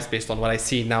an advice based on what I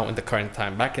see now in the current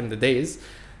time. Back in the days,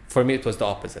 for me, it was the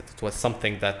opposite. It was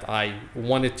something that I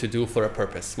wanted to do for a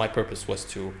purpose. My purpose was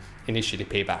to initially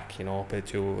pay back,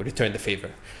 to return the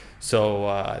favor. So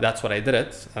that's what I did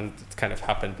it, and it kind of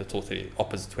happened the totally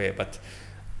opposite way. But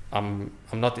I'm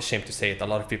not ashamed to say it. A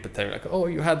lot of people tell me like, "Oh,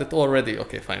 you had it already."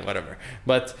 Okay, fine, whatever.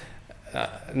 But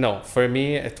no, for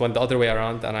me, it went the other way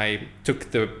around, and I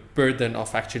took the burden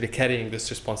of actually carrying this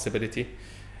responsibility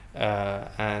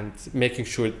and making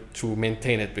sure to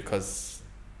maintain it, because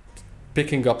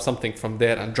picking up something from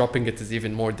there and dropping it is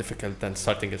even more difficult than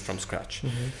starting it from scratch.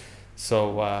 So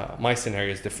my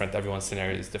scenario is different. Everyone's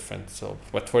scenario is different. So,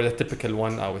 but for the typical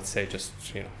one, I would say just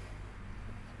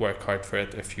work hard for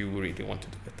it if you really want to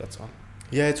do it. That's all.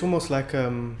 Yeah, it's almost like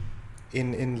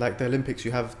in like the Olympics,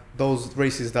 you have those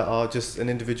races that are just an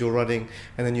individual running,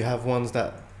 and then you have ones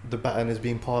that the baton is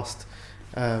being passed.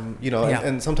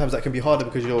 And sometimes that can be harder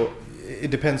because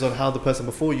it depends on how the person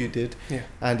before you did,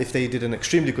 and if they did an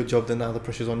extremely good job, then now the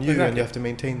pressure's on you, and you have to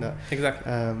maintain that.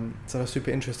 Exactly. So that's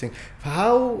super interesting.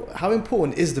 How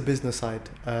important is the business side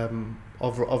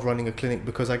of running a clinic?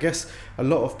 Because I guess a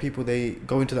lot of people, they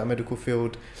go into that medical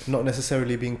field not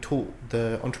necessarily being taught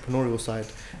the entrepreneurial side.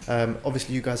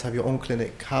 Obviously you guys have your own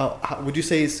clinic. How would you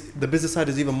say the business side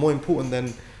is even more important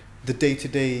than the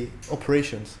day-to-day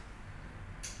operations?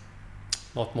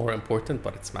 Not more important,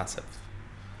 but it's massive.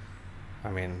 I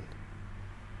mean,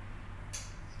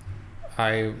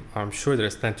 I'm sure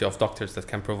there's plenty of doctors that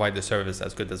can provide the service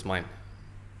as good as mine,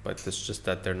 but it's just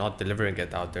that they're not delivering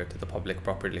it out there to the public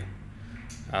properly.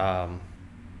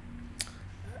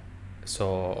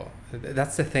 So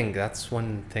that's the thing. That's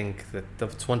one thing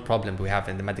that's one problem we have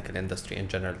in the medical industry, in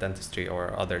general, dentistry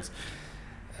or others.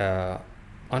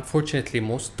 Unfortunately,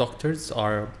 most doctors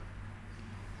are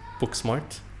book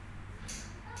smart.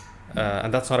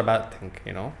 And that's not a bad thing,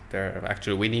 They're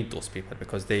actually, we need those people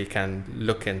because they can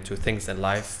look into things in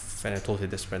life in a totally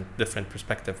different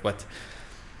perspective. But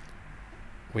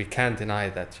we can't deny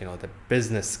that, the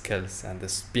business skills and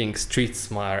this being street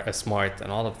smart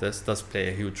and all of this does play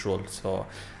a huge role. So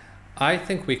I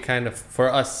think for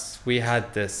us, we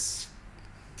had this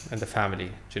in the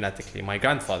family genetically. My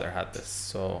grandfather had this.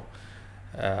 So,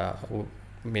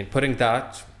 putting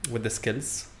that with the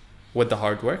skills, with the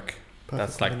hard work,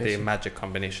 that's like the magic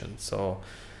combination. So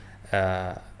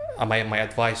my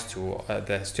advice to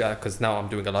the student, because now I'm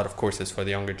doing a lot of courses for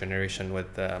the younger generation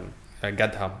with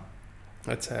Gadha.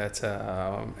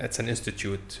 It's an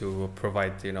institute to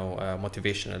provide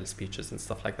motivational speeches and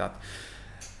stuff like that.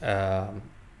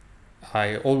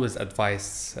 I always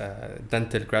advise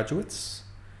dental graduates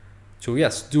to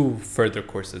do further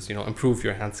courses, improve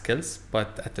your hand skills,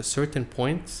 but at a certain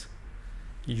point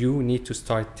you need to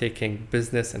start taking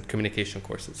business and communication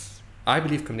courses. I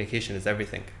believe communication is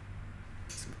everything,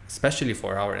 especially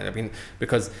for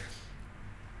because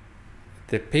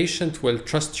the patient will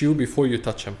trust you before you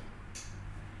touch him.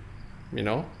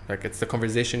 Like it's the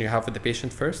conversation you have with the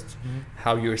patient first,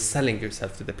 how you're selling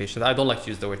yourself to the patient. I don't like to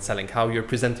use the word selling. How you're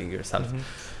presenting yourself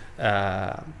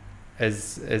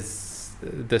is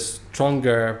the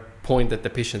stronger point that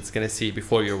the patient's going to see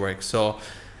before your work. So.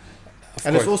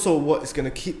 And it's also what is going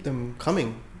to keep them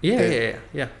coming. Yeah.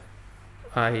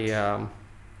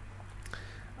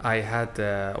 I had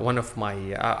one of my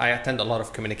I attend a lot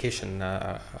of communication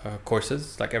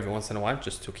courses, like every once in a while,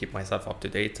 just to keep myself up to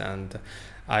date. And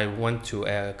I went to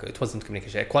it wasn't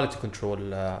communication, a quality control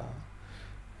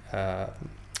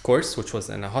course, which was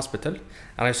in a hospital,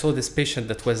 and I saw this patient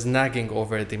that was nagging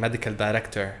over the medical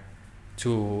director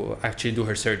to actually do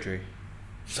her surgery.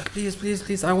 She's like,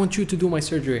 please, I want you to do my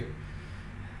surgery.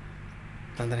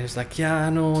 And then he was like, yeah,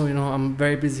 no, I'm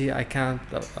very busy, I can't.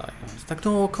 I was like,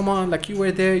 no, come on, like you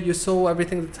were there, you saw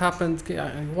everything that happened.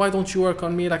 Why don't you work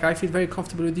on me? Like I feel very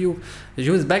comfortable with you. She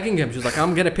was begging him. She was like,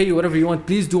 I'm gonna pay you whatever you want.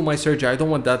 Please do my surgery. I don't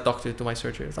want that doctor to do my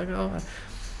surgery. It's like, oh.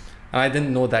 And I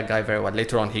didn't know that guy very well.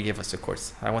 Later on, he gave us a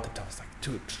course. I was like,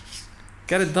 dude,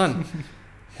 get it done.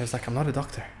 He was like, I'm not a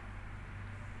doctor.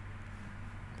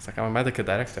 It's like, I'm a medical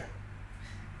director.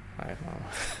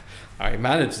 I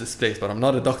manage this place, but I'm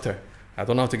not a doctor. I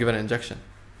don't know how to give an injection.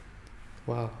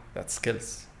 Wow. That's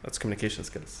skills. That's communication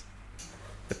skills.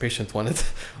 The patient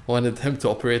wanted him to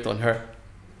operate on her.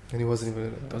 And he wasn't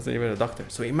even a doctor.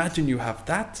 So imagine you have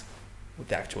that with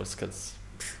the actual skills.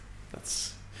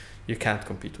 You can't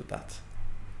compete with that.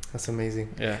 That's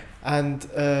amazing. Yeah. And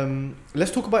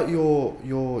let's talk about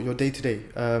your day-to-day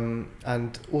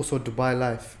and also Dubai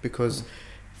life, because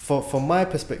from my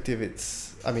perspective,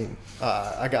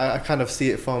 I kind of see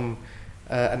it from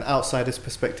an outsider's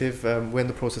perspective. We're in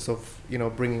the process of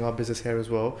bringing our business here as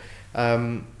well,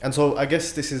 and so I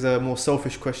guess this is a more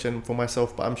selfish question for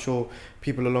myself, but I'm sure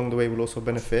people along the way will also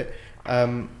benefit.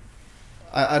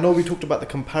 I know we talked about the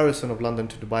comparison of London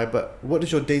to Dubai, but what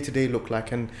does your day-to-day look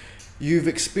like? And you've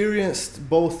experienced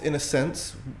both in a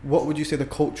sense. What would you say the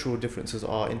cultural differences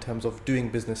are in terms of doing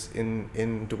business in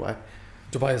Dubai?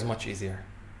 Dubai is much easier.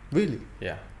 Really?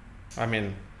 Yeah.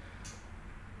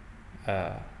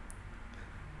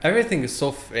 Everything is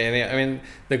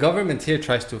the government here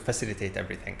tries to facilitate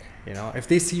everything. If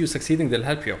they see you succeeding, they'll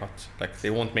help you out. Like they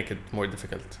won't make it more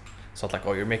difficult. It's not like,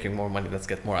 oh, you're making more money, let's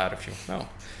get more out of you. No,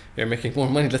 you're making more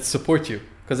money, let's support you.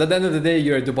 Because at the end of the day,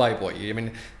 you're a Dubai boy. I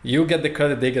mean, you get the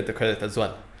credit, they get the credit as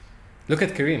well. Look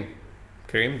at Kareem,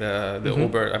 the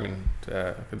Uber, I mean,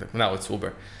 now it's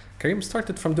Uber. Kareem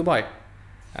started from Dubai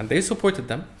and they supported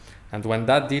them. And when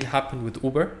that deal happened with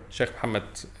Uber, Sheikh Mohammed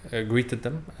greeted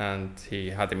them and he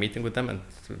had a meeting with them and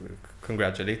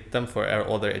congratulated them for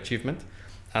all their achievement.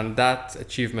 And that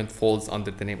achievement falls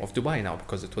under the name of Dubai now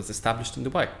because it was established in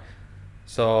Dubai.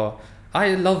 So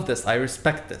I love this, I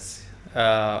respect this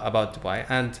about Dubai.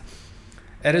 And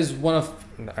it is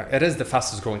the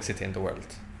fastest growing city in the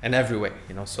world in every way,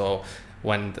 you know. So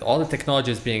when all the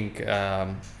technology is being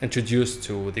introduced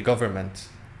to the government,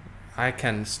 I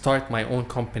can start my own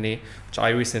company, which I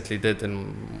recently did,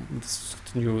 and this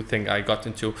new thing I got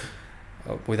into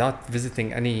without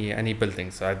visiting any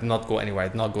buildings. I did not go anywhere. I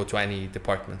did not go to any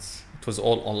departments. It was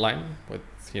all online with,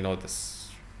 you know, this,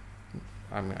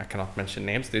 I mean, I cannot mention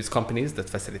names. There's companies that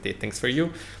facilitate things for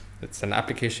you. It's an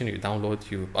application you download,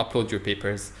 you upload your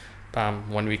papers, bam,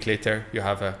 1 week later you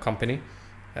have a company.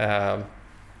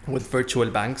 With virtual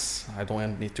banks, I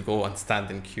don't need to go and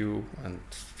stand in queue and,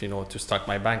 you know, to start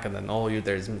my bank and then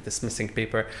there's this missing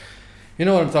paper. You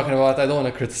know what I'm talking about. I don't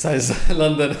want to criticize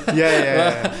London.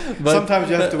 Yeah. But sometimes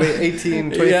you have to wait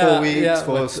 18, 24 weeks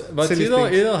for but silly you don't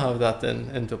things. You don't have that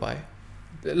in Dubai.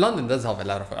 London does have a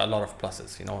lot of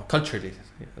pluses, you know, culturally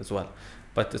as well.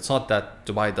 But it's not that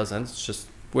Dubai doesn't. It's just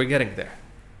we're getting there.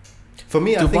 For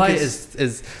me, I Dubai think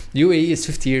is UAE is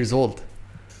 50 years old.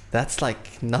 That's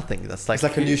like nothing. That's like it's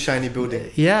like a new shiny building.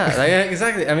 Yeah, like,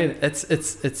 exactly. I mean,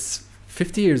 it's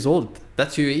 50 years old.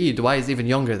 That's UAE. Dubai is even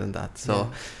younger than that.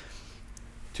 So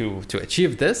to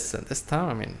achieve this in this town,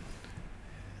 I mean,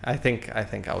 I think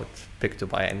I would pick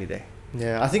Dubai any day.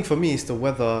 Yeah, I think for me it's the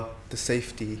weather, the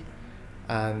safety,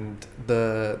 and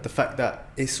the fact that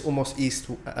it's almost east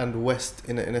and west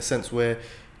in a sense where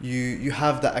you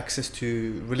have that access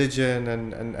to religion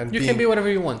and you can be whatever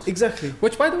you want. Exactly.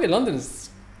 Which, by the way, London is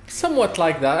somewhat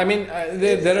like that. I mean,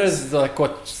 there is like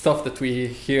what stuff that we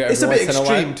hear. It's a bit once in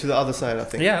extreme a while. to the other side, I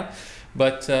think. Yeah,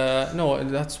 but no,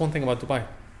 that's one thing about Dubai.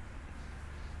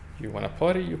 You want to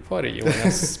party, you party. You want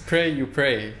to pray, you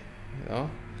pray. You know.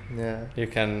 Yeah. You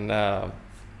can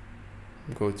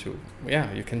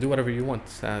you can do whatever you want,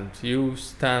 and you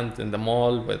stand in the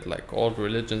mall with like all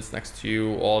religions next to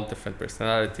you, all different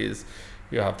personalities.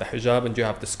 You have the hijab and you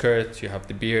have the skirt, you have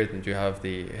the beard and you have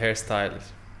the hairstyle.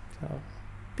 So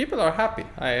people are happy.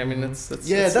 I mean, it's that's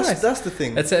nice. That's the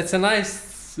thing. It's a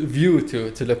nice view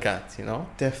to look at, you know.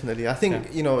 Definitely, I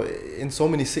think you know, in so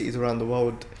many cities around the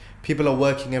world, people are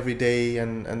working every day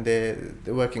and they're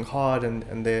working hard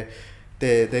and they're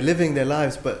living their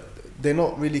lives, but they're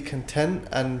not really content.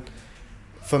 And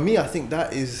for me, I think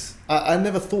that is, I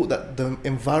never thought that the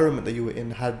environment that you were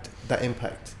in had that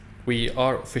impact. We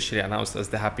are officially announced as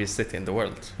the happiest city in the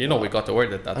world. You know, we got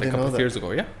awarded that a couple of years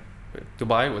ago. Yeah,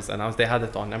 Dubai was announced. They had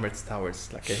it on Emirates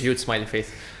Towers, like a huge smiley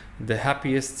face. The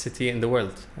happiest city in the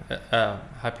world,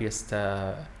 happiest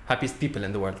people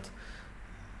in the world.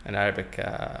 In Arabic,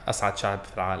 أسعد شعب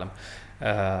في العالم.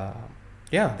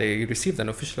 Yeah, they received an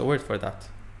official award for that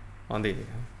on the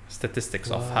statistics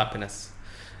of happiness.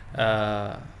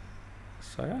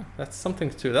 So yeah, that's something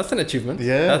too. That's an achievement.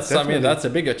 Yeah, that's I mean, that's a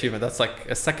big achievement. That's like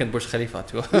a second Burj Khalifa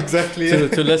to exactly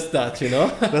to list that, you know.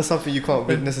 That's something you can't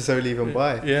necessarily even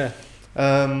buy. Yeah.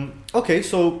 Okay,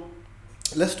 so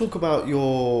let's talk about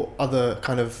your other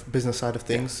kind of business side of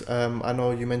things. I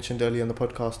know you mentioned earlier in the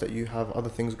podcast that you have other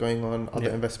things going on, other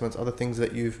investments, other things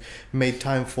that you've made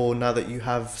time for now that you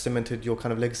have cemented your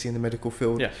kind of legacy in the medical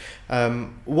field. Yeah.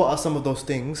 What are some of those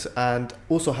things? And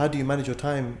also, how do you manage your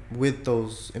time with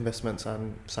those investments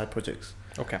and side projects?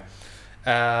 Okay.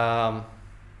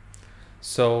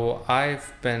 So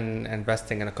I've been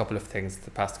investing in a couple of things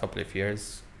the past couple of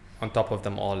years. On top of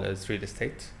them all is real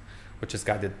estate, which is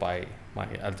guided by my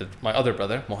other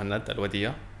brother, Muhannad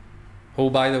Al-Wadiya, who,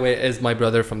 by the way, is my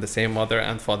brother from the same mother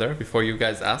and father, before you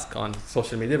guys ask on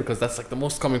social media, because that's like the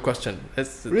most common question.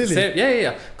 It's really?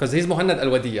 Yeah. Because he's Muhannad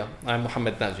Al-Wadiya. I'm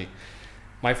Muhammad Naji.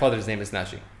 My father's name is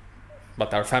Naji,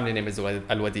 but our family name is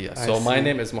Al-Wadiya. So my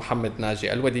name is Muhammad Naji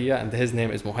Al-Wadiya, and his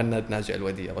name is Muhannad Naji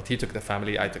Al-Wadiya. But he took the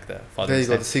family, I took the father's There you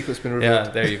go, name. the secret's been revealed.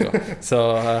 Yeah, there you go. So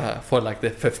for like the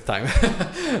 5th time,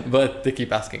 but they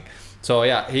keep asking. So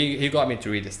yeah, he got me to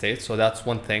real estate. So that's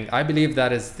one thing. I believe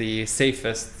that is the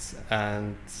safest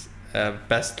and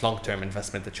best long-term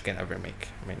investment that you can ever make.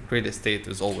 I mean, real estate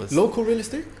is always... Local real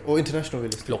estate or international real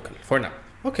estate? Local, for now.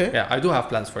 Okay. Yeah, I do have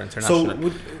plans for international.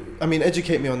 So,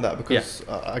 educate me on that, because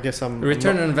I guess I'm...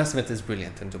 Return on investment is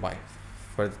brilliant in Dubai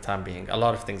for the time being. A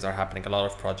lot of things are happening, a lot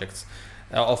of projects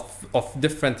of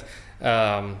different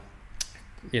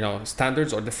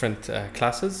standards or different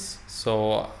classes.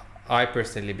 So I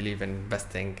personally believe in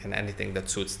investing in anything that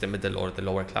suits the middle or the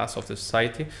lower class of the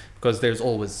society, because there's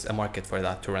always a market for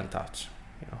that to rent out.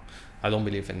 I don't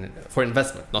believe in for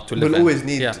investment, not to live in. We'll always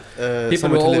need people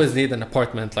will always need an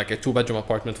apartment, like a 2-bedroom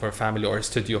apartment for a family, or a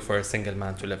studio for a single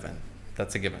man to live in.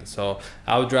 That's a given. So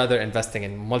I would rather investing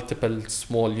in multiple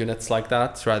small units like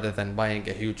that rather than buying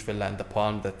a huge villa in the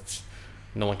Palm that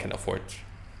no one can afford.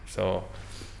 So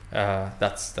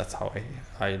that's how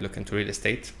I look into real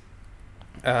estate.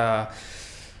 I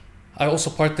also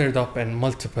partnered up in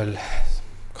multiple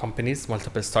companies,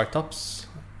 multiple startups.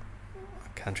 I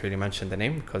can't really mention the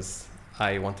name because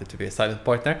I wanted to be a silent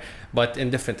partner, but in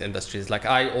different industries. Like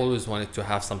I always wanted to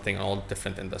have something in all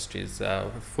different industries,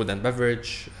 food and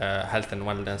beverage, health and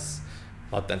wellness,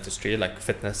 not dentistry, like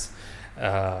fitness,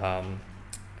 and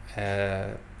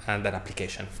then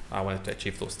application. I wanted to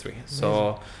achieve those 3. Amazing.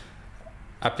 So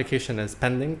application is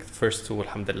pending. First 2,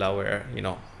 alhamdulillah, were,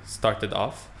 started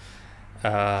off.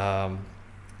 And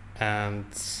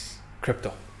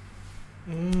crypto.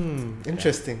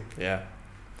 Interesting. Yeah.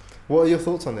 What are your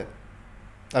thoughts on it?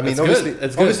 I mean, It's obviously, good.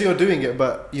 It's obviously you're doing it,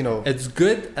 but It's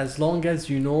good as long as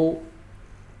you know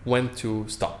when to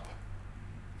stop.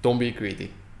 Don't be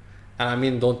greedy. And I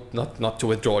mean, not to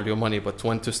withdraw all your money, but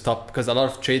when to stop. Because a lot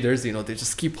of traders, they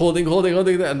just keep holding,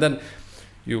 and then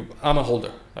I'm a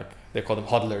holder. Like they call them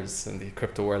hodlers in the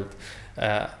crypto world.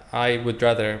 I would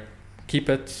rather keep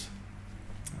it.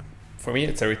 For me,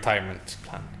 it's a retirement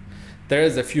plan. There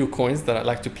is a few coins that I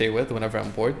like to play with whenever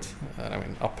I'm bored.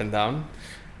 Up and down.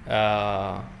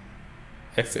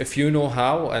 If you know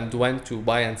how and when to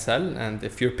buy and sell, and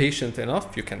if you're patient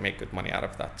enough, you can make good money out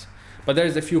of that. But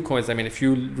there's a few coins. If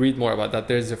you read more about that,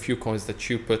 there's a few coins that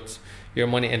you put your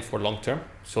money in for long term.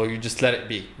 So you just let it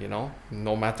be,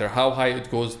 no matter how high it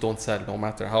goes, don't sell. No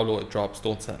matter how low it drops,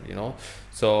 don't sell,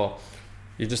 So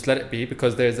you just let it be,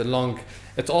 because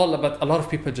it's all about, a lot of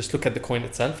people just look at the coin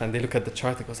itself and they look at the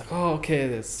chart and goes like, oh, okay,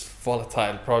 it's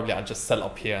volatile. Probably I'll just sell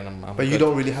up here and I'm But good. you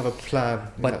don't really have a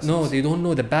plan. But no, they don't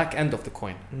know the back end of the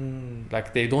coin.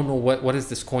 Like they don't know what is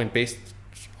this coin based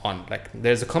on. Like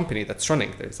there's a company that's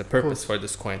running, there's a purpose for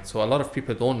this coin. So a lot of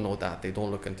people don't know that, they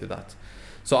don't look into that.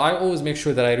 So I always make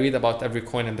sure that I read about every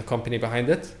coin and the company behind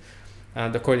it,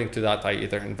 and according to that I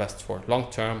either invest for long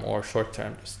term or short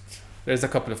term. There's a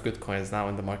couple of good coins now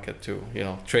in the market to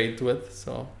trade with.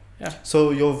 So yeah.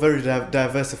 So you're very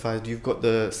diversified. You've got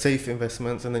the safe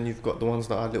investments, and then you've got the ones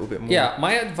that are a little bit more. Yeah,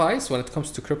 my advice when it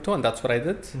comes to crypto, and that's what I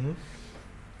did.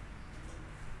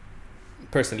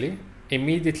 Personally,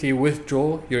 immediately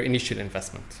withdraw your initial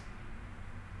investment.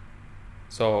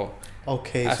 So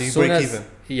okay, so you break even.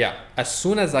 Yeah, as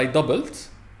soon as I doubled,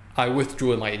 I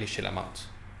withdrew my initial amount.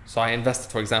 So I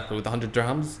invested, for example, with 100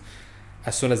 dirhams.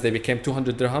 As soon as they became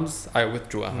 200 dirhams, I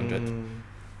withdrew 100.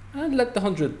 And let the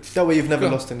 100 That way you've never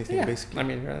go. lost anything, basically.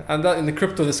 And that in the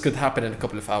crypto, this could happen in a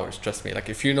couple of hours, trust me. Like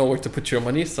if you know where to put your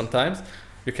money, sometimes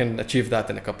you can achieve that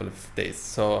in a couple of days.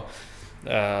 So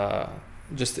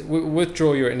just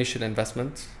withdraw your initial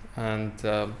investment and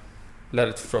let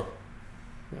it flow.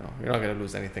 You're not going to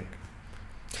lose anything.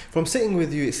 From sitting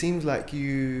with you, it seems like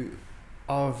you're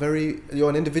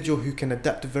an individual who can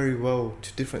adapt very well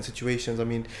to different situations.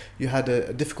 You had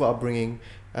a difficult upbringing,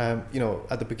 at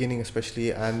the beginning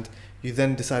especially, and you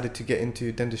then decided to get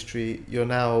into dentistry. You're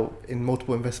now in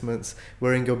multiple investments,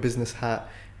 wearing your business hat,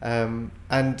 and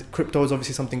crypto is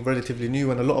obviously something relatively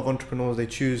new, and a lot of entrepreneurs, they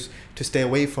choose to stay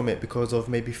away from it because of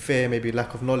maybe fear, maybe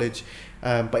lack of knowledge.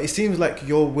 But it seems like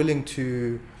you're willing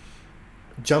to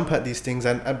jump at these things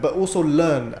but also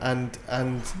learn and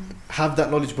have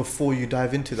that knowledge before you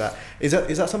dive into that. Is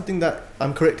that something that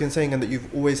I'm correct in saying, and that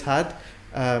you've always had,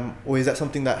 or is that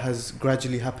something that has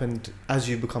gradually happened as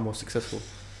you become more successful?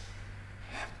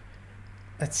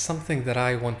 It's something that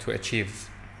I want to achieve.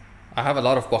 I have a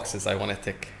lot of boxes I want to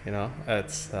tick,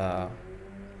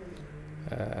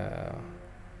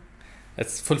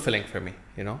 it's fulfilling for me,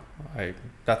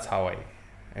 that's how I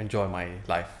enjoy my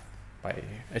life, by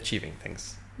achieving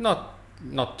things. Not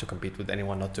to compete with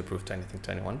anyone, not to prove anything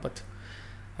to anyone, but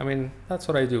that's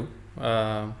what I do.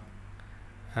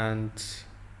 And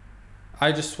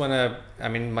I just want to,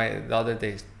 the other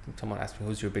day someone asked me,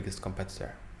 who's your biggest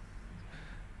competitor?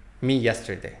 Me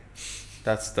yesterday.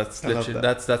 That's literally,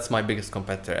 that's my biggest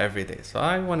competitor every day. So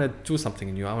I want to do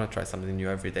something new. I want to try something new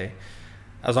every day.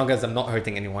 As long as I'm not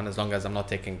hurting anyone, as long as I'm not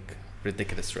taking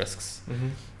ridiculous risks.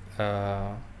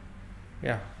 Whilst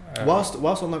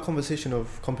on that conversation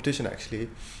of competition, actually,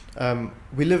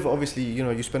 we live, obviously,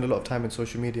 you spend a lot of time in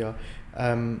social media.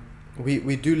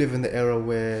 we do live in the era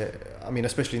where, I mean,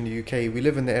 especially in the UK, we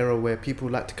live in the era where people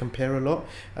like to compare a lot.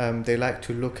 They like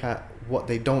to look at what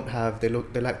they don't have. They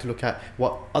like to look at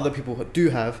what other people do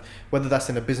have, whether that's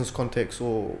in a business context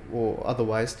or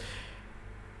otherwise.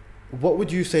 What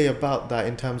would you say about that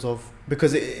in terms of,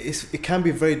 because it can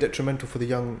be very detrimental for the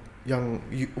young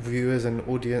viewers and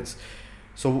audience.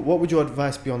 So what would your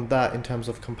advice be on that in terms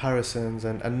of comparisons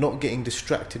and not getting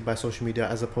distracted by social media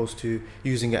as opposed to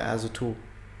using it as a tool?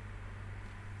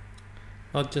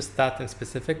 Not just that in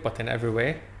specific, but in every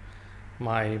way.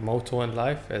 My motto in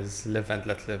life is live and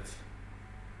let live.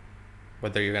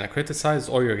 Whether you're going to criticize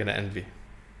or you're going to envy,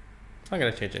 it's not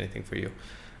going to change anything for you.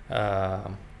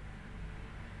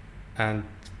 And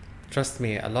trust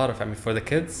me, for the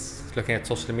kids looking at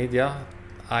social media,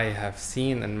 I have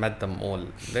seen and met them all.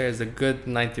 There's a good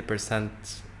 90%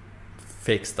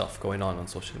 fake stuff going on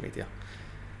social media.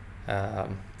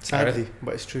 Sadly,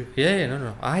 but it's true.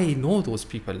 No. I know those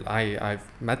people. I've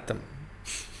met them.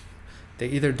 They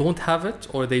either don't have it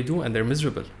or they do, and they're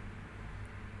miserable.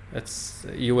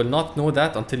 You will not know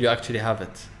that until you actually have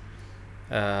it.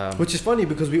 Which is funny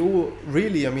because we all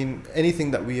really, I mean,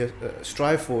 anything that we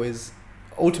strive for is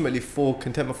ultimately for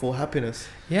contentment, for happiness.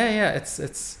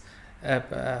 It's.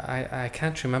 I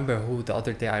can't remember who the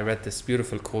other day I read this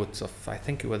beautiful quote of, I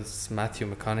think it was Matthew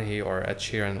McConaughey or Ed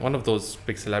Sheeran, one of those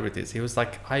big celebrities. He was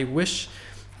like, I wish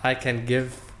I can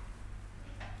give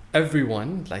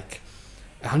everyone like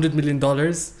 $100 million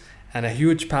and a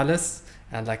huge palace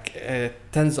and like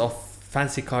tons of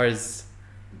fancy cars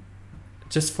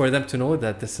just for them to know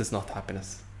that this is not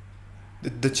happiness.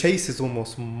 The chase is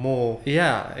almost more.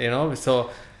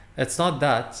 So it's not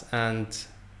that. And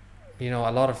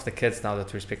a lot of the kids now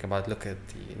that we're speaking about, look at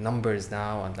the numbers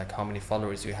now and like how many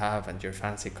followers you have and your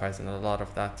fancy cars and a lot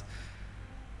of that.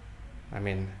 I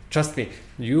mean, trust me,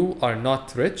 you are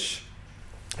not rich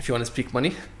if you want to speak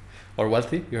money, or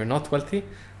wealthy. You're not wealthy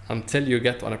until you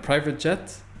get on a private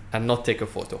jet and not take a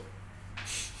photo.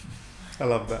 I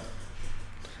love that.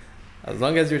 As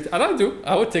long as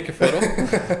I would take a photo.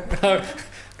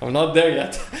 I'm not there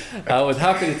yet. I would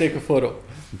happily take a photo.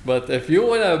 But if you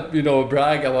want to,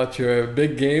 brag about your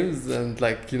big games and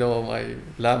like, my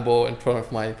Lambo in front of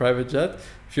my private jet,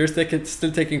 if you're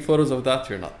still taking photos of that,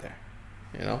 you're not there,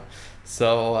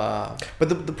 So.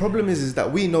 But the problem is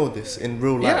that we know this in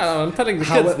real life. Yeah, I'm telling the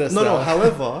kids this. No.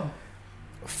 However,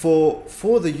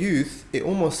 for the youth, it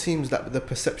almost seems that the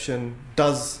perception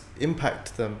does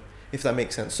impact them, if that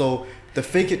makes sense. So the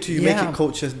fake it till you make it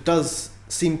culture does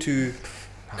seem to.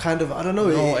 Kind of, I don't know.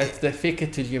 No, it's the fake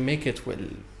it till you make it will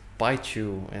bite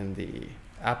you in the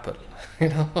apple.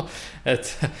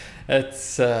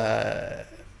 It's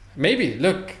maybe.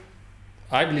 Look,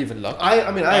 I believe in luck. I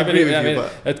agree with you,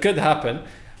 but it could happen,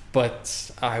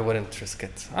 but I wouldn't risk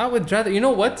it. I would rather. You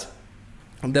know what?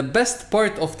 The best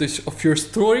part of your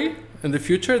story in the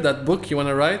future, that book you want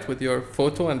to write with your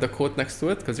photo and the quote next to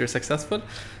it, because you're successful.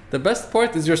 The best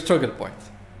part is your struggle part.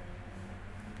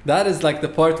 That is like the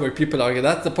part where people argue.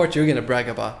 That's the part you're going to brag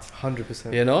about.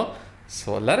 100%.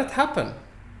 So let it happen.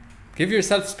 Give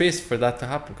yourself space for that to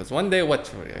happen. Because one day,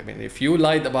 if you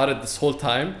lied about it this whole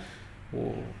time,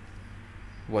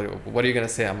 what are you going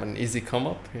to say? I'm an easy come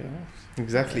up,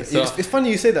 Exactly. So, it's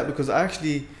funny you say that because I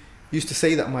actually used to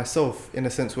say that myself in a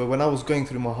sense where when I was going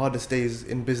through my hardest days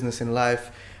in business, in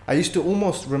life, I used to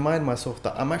almost remind myself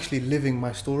that I'm actually living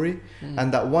my story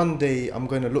and that one day I'm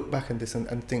going to look back at this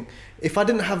and think, if I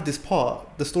didn't have this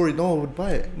part, the story, no one would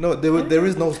buy it. No, there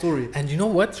is no story. And you know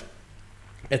what?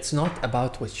 It's not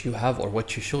about what you have or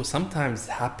what you show. Sometimes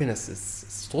happiness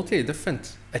is totally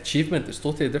different. Achievement is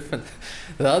totally different.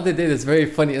 The other day, this very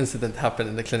funny incident happened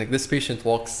in the clinic. This patient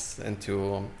walks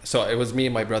into... So it was me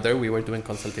and my brother. We were doing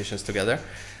consultations together.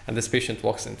 And this patient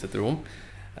walks into the room.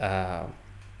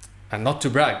 And not to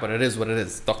brag, but it is what it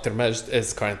is. Dr. Majd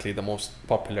is currently the most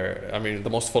popular, the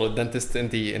most followed dentist in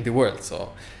the world.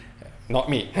 So, not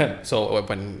me, him. So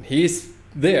when he's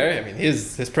there,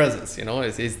 his presence,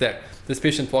 is there. This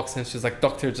patient walks in, she's like,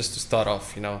 doctor, just to start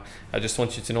off, I just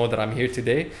want you to know that I'm here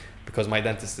today because my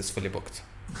dentist is fully booked.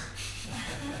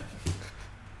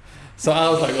 So I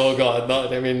was like, oh God,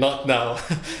 not now.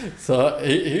 So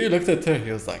he looked at her,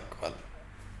 he was like, well,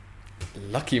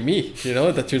 lucky me,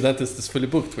 that your dentist is fully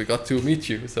booked. We got to meet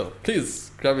you, so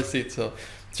please grab a seat. So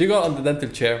she got on the dental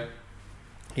chair.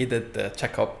 He did the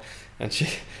checkup, and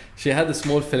she had a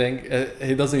small filling.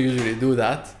 He doesn't usually do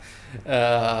that,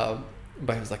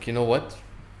 but he was like, you know what?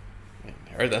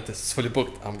 Her dentist is fully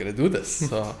booked. I'm gonna do this.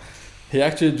 So he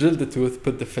actually drilled the tooth,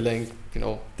 put the filling,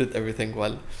 did everything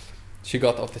well. She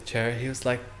got off the chair. He was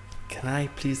like, can I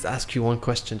please ask you one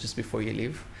question just before you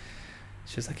leave?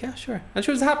 She's like, yeah, sure. And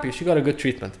she was happy. She got a good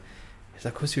treatment. He's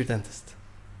like, who's your dentist?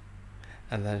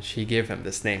 And then she gave him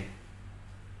this name.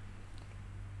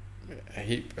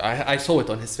 I saw it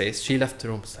on his face. She left the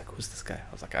room. He's like, who's this guy?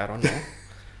 I was like, I don't know.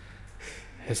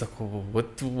 He's like,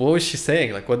 what was she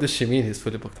saying? Like, what does she mean he's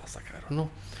fully booked? I was like, I don't know.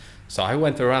 So I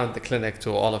went around the clinic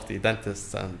to all of the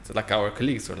dentists and like our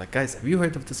colleagues were like, guys, have you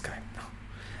heard of this guy? No.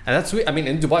 And that's I mean,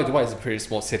 in Dubai is a pretty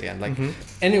small city, and like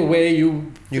anyway,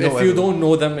 if you don't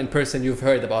know them in person, you've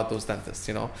heard about those dentists,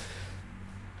 you know.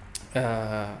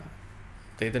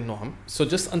 They didn't know him. So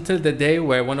just until the day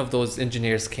where one of those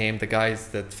engineers came, the guys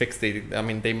that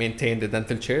they maintain the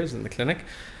dental chairs in the clinic,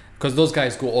 because those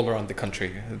guys go all around the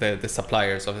country, the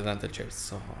suppliers of the dental chairs.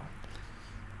 So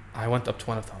I went up to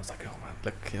one of them. I was like, oh man,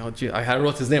 look, you know, gee, I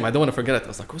wrote his name. I don't want to forget it. I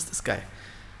was like, who's this guy?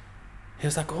 He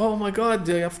was like, oh my God,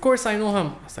 of course I know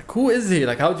him. I was like, who is he?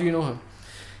 Like, how do you know him?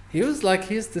 He was like,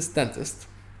 he's this dentist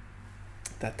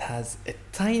that has a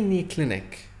tiny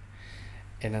clinic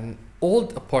in an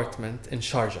old apartment in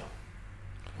Sharjah.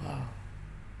 Wow.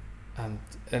 And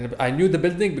I knew the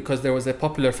building because there was a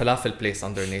popular falafel place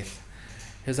underneath.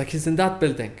 He was like, he's in that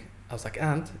building. I was like,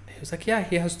 and? He was like, yeah,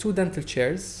 he has 2 dental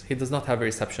chairs. He does not have a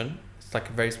reception. It's like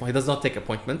very small. He does not take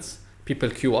appointments.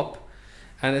 People queue up.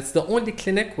 And it's the only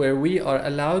clinic where we are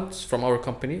allowed from our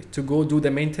company to go do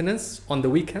the maintenance on the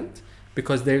weekend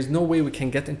because there's no way we can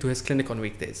get into his clinic on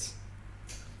weekdays.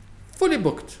 Fully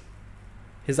booked.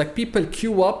 He's like, people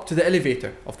queue up to the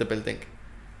elevator of the building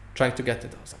trying to get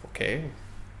it. I was like, okay,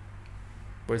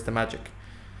 where's the magic?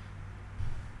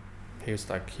 He was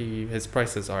like, his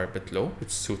prices are a bit low,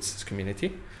 which suits his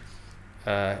community.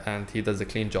 And he does a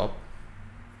clean job.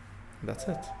 That's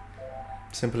it.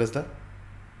 Simple as that.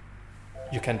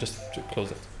 You can just close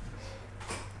it.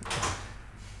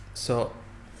 So,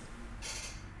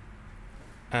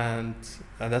 and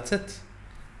that's it.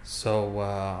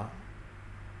 So,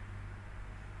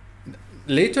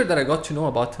 later that I got to know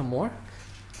about him more,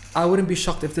 I wouldn't be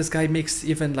shocked if this guy makes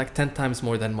even like 10 times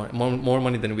more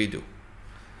money than we do.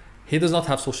 He does not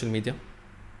have social media.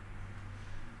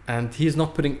 And he's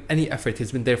not putting any effort.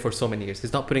 He's been there for so many years.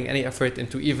 He's not putting any effort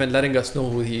into even letting us know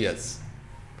who he is.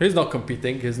 He's not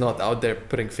competing. He's not out there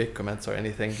putting fake comments or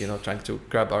anything, you know, trying to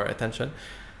grab our attention.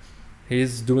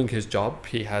 He's doing his job.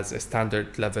 He has a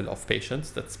standard level of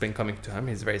patients that's been coming to him.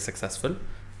 He's very successful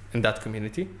in that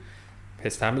community.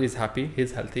 His family is happy.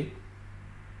 He's healthy.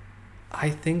 I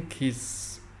think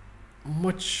he's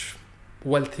much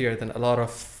wealthier than a lot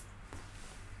of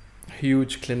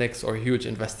huge clinics or huge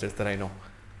investors that I know.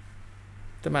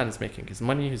 The man is making his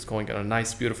money. He's going on a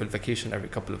nice, beautiful vacation every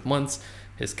couple of months.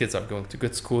 His kids are going to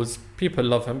good schools. People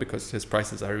love him because his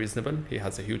prices are reasonable. He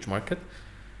has a huge market.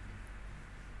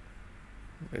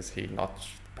 Is he not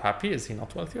happy? Is he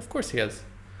not wealthy? Of course he is.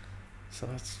 So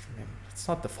it's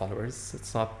not the followers.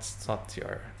 It's not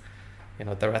your, you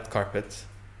know, the red carpet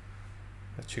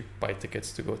that you buy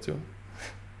tickets to go to.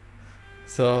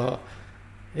 So,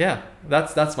 yeah,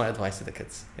 that's my advice to the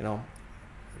kids. You know,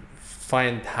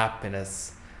 find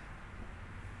happiness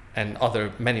and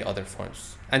many other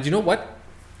forms. And you know what?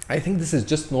 I think this is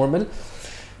just normal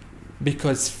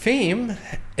because fame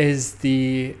is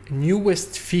the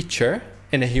newest feature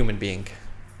in a human being.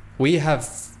 We have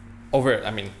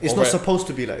it's not supposed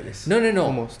to be like this. No.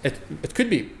 Almost. It could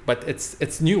be, but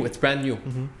it's new. It's brand new.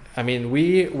 Mm-hmm. I mean,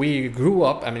 we grew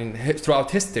up. I mean,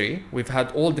 throughout history, we've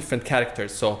had all different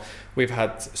characters. So we've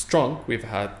had strong, we've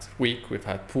had weak, we've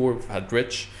had poor, we've had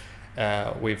rich.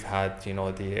 We've had, you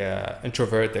know, the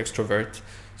introvert, the extrovert.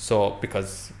 So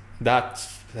because that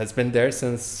has been there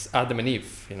since Adam and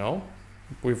Eve, you know,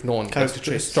 we've known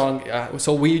strong.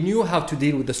 So we knew how to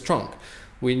deal with the strong.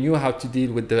 We knew how to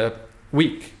deal with the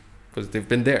weak because they've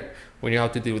been there. We knew how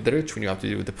to deal with the rich. We knew how to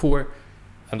deal with the poor,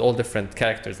 and all different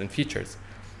characters and features.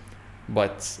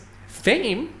 But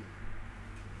fame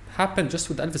happened just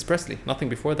with Elvis Presley, nothing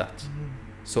before that. Mm-hmm.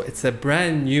 So it's a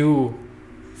brand new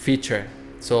feature.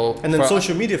 So and then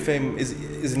social media fame is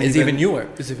even newer.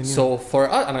 So for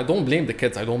us, and I don't blame the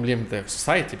kids, I don't blame the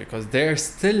society because they're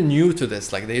still new to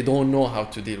this. Like they don't know how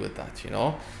to deal with that, you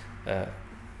know.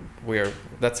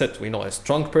 That's it. We know a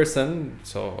strong person,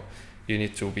 so you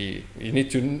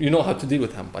know how to deal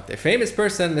with him. But a famous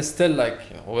person is still like,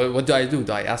 you know, what do I do?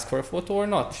 Do I ask for a photo or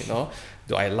not? You know,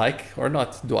 do I like or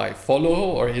not? Do I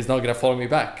follow or he's not gonna follow me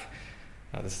back?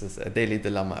 Now, this is a daily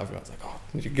dilemma. Everyone's like, oh,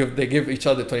 they give each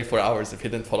other 24 hours. If he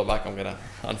didn't follow back, I'm gonna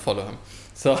unfollow him.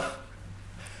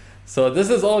 So this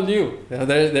is all new. You know,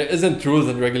 there isn't rules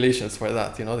and regulations for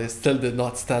that. You know, they still did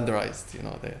not standardized. You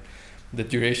know, the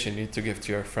duration you need to give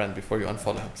to your friend before you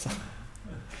unfollow him. So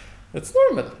it's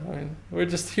normal. I mean, we're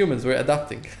just humans. We're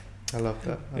adapting. I love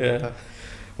that. Yeah.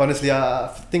 Honestly, I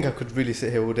think I could really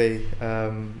sit here all day,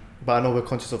 but I know we're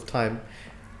conscious of time.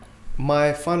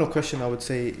 My final question, I would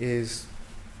say, is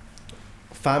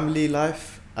family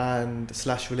life and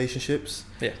 / relationships.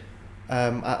 Yeah.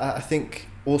 I think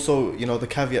also, the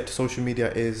caveat to social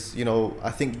media is,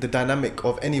 I think the dynamic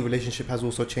of any relationship has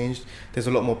also changed. There's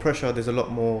a lot more pressure. There's a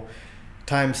lot more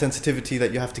time sensitivity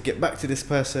that you have to get back to this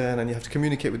person and you have to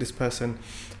communicate with this person.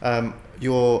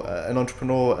 You're an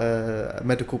entrepreneur, a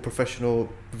medical professional,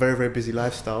 very, very busy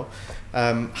lifestyle.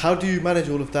 How do you manage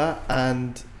all of that,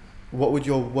 and what would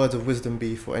your words of wisdom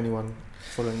be for anyone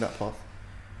following that path?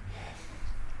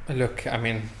 Look, I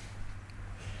mean,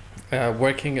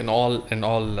 working in all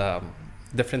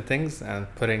different things and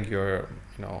putting your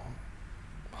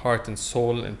heart and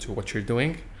soul into what you're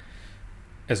doing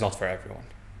is not for everyone.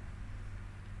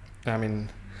 I mean,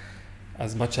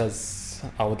 as much as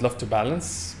I would love to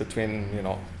balance between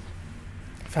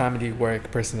family, work,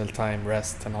 personal time,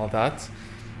 rest, and all that,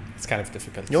 it's kind of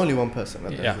difficult. You're only one person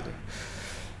at the end of the day.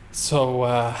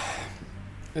 So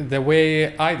the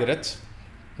way I did it,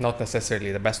 not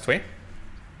necessarily the best way,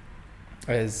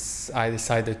 is I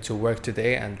decided to work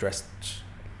today and rest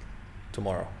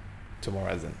tomorrow. Tomorrow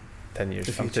as in 10 years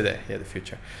from today. Yeah, the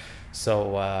future.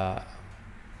 So I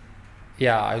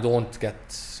don't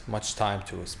get much time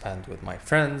to spend with my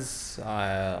friends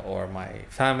or my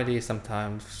family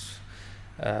sometimes.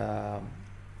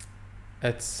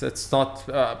 It's not,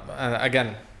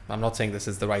 again, I'm not saying this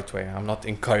is the right way. I'm not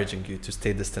encouraging you to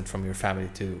stay distant from your family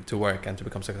to work and to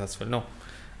become successful. No.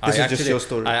 This is just your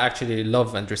story. I actually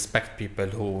love and respect people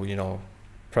who,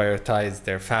 prioritize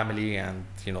their family, and,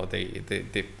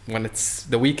 they when it's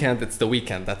the weekend, it's the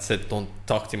weekend. That's it. Don't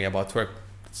talk to me about work.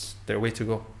 It's their way to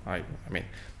go. I mean,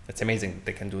 it's amazing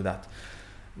they can do that.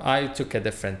 I took a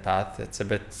different path. It's a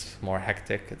bit more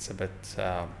hectic. It's a bit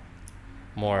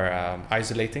more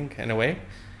isolating in a way.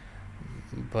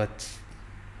 But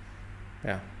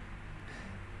yeah.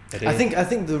 I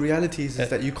think the reality is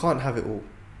that you can't have it all.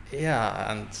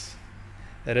 Yeah, and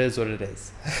it is what it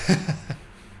is.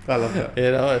 I love that.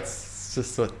 It's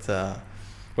just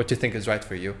what you think is right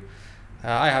for you.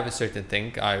 I have a certain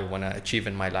thing I want to achieve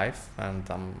in my life, and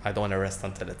I don't want to rest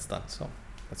until it's done. So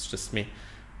that's just me.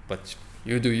 But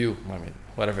you do you. I mean,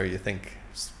 whatever you think,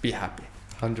 just be happy.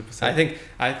 100%.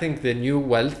 I think the new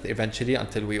wealth eventually,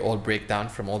 until we all break down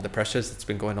from all the pressures that's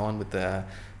been going on with the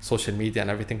social media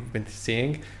and everything we've been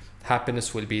seeing,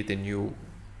 happiness will be the new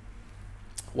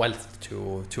wealth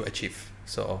to achieve.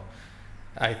 So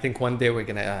I think one day we're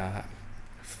gonna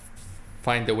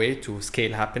find a way to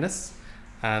scale happiness,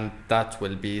 and that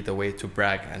will be the way to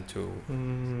brag and to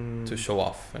show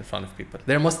off in front of people.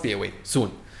 There must be a way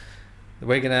soon.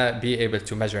 We're gonna be able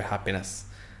to measure happiness,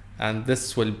 and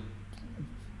this will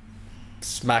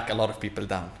smack a lot of people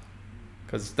down,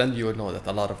 because then you will know that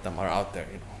a lot of them are out there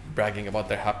bragging about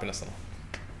their happiness, and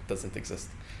it doesn't exist.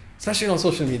 Especially on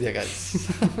social media, guys.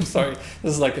 I'm sorry,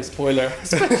 this is like a spoiler.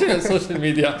 Especially on social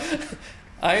media.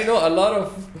 I know a lot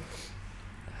of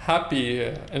happy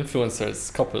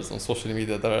influencers, couples on social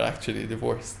media that are actually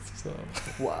divorced. So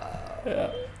wow.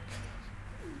 Yeah.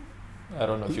 I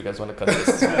don't know if you guys want to cut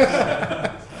this.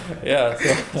 Yeah. So,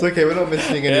 it's okay, we're not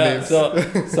mentioning any names. So,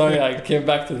 sorry, I came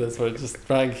back to this. We're just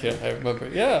trying here, I remember.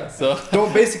 Yeah, so...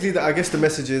 I guess the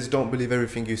message is don't believe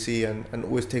everything you see, and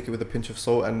always take it with a pinch of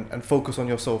salt, and focus on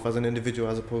yourself as an individual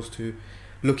as opposed to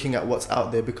looking at what's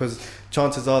out there, because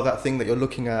chances are that thing that you're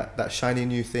looking at, that shiny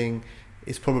new thing,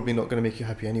 is probably not going to make you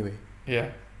happy anyway.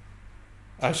 Yeah.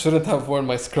 I shouldn't have worn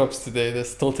my scrubs today.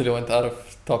 This totally went out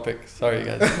of topic. Sorry,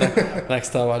 guys. Next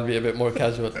time I'll be a bit more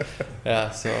casual. Yeah,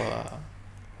 so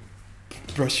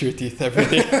brush your teeth every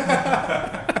day.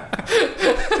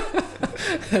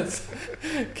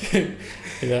 Okay.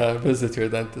 Yeah, visit your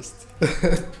dentist.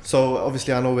 So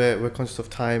obviously I know we're conscious of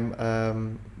time,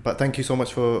 but thank you so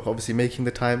much for obviously making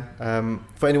the time.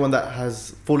 For anyone that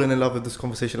has fallen in love with this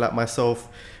conversation like myself,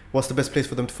 what's the best place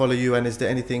for them to follow you, and is there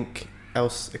anything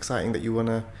else exciting that you want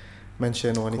to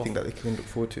mention, or anything that they can look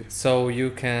forward to? So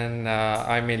you can,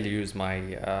 I mainly use my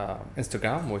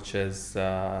Instagram, which is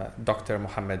Dr.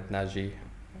 Mohammed Naji.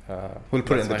 We'll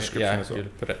put it in the description as well. You'll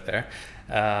put it there.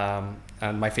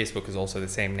 And my Facebook is also the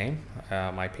same name,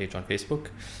 my page on Facebook.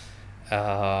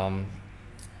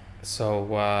 So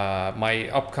my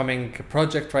upcoming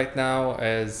project right now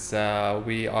is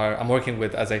I'm working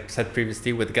with, as I said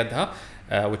previously, with Gadha,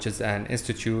 which is an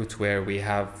institute where we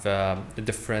have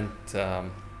different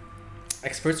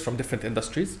experts from different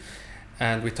industries,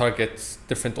 and we target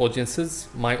different audiences.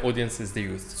 My audience is the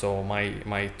youth, so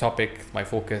my topic, my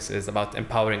focus is about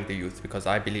empowering the youth, because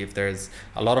I believe there's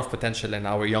a lot of potential in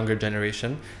our younger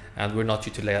generation, and we're not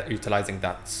utilizing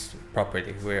that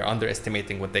properly. We're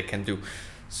underestimating what they can do.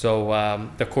 So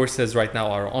the courses right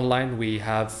now are online. We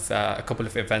have a couple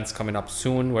of events coming up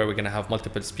soon where we're going to have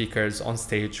multiple speakers on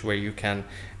stage where you can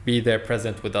be there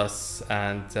present with us,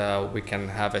 and we can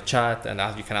have a chat, and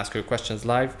you can ask your questions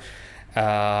live.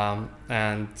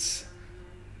 And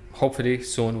hopefully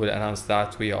soon we'll announce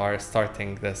that we are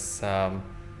starting this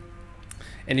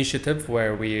initiative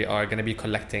where we are going to be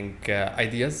collecting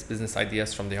business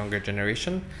ideas from the younger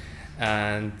generation,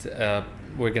 and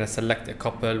we're going to select a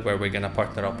couple where we're going to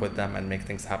partner up with them and make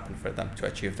things happen for them to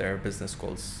achieve their business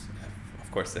goals, of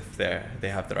course, if they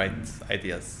have the right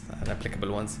ideas and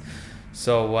applicable ones.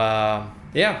 So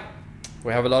yeah,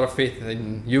 we have a lot of faith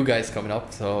in you guys coming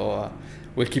up, so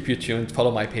we'll keep you tuned.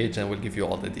 Follow my page and we'll give you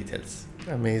all the details.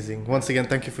 Amazing. Once again,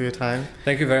 thank you for your time.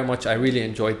 Thank you very much. I really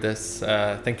enjoyed this.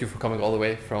 Thank you for coming all the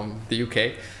way from the UK.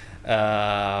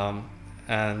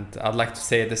 And I'd like to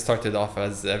say this started off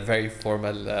as a very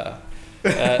formal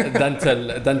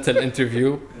dental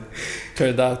interview.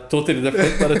 Turned out totally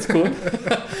different, but it's cool.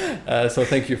 So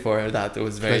thank you for that. It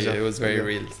was very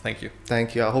real. Thank you.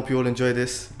 Thank you. I hope you all enjoy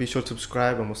this. Be sure to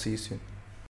subscribe, and we'll see you soon.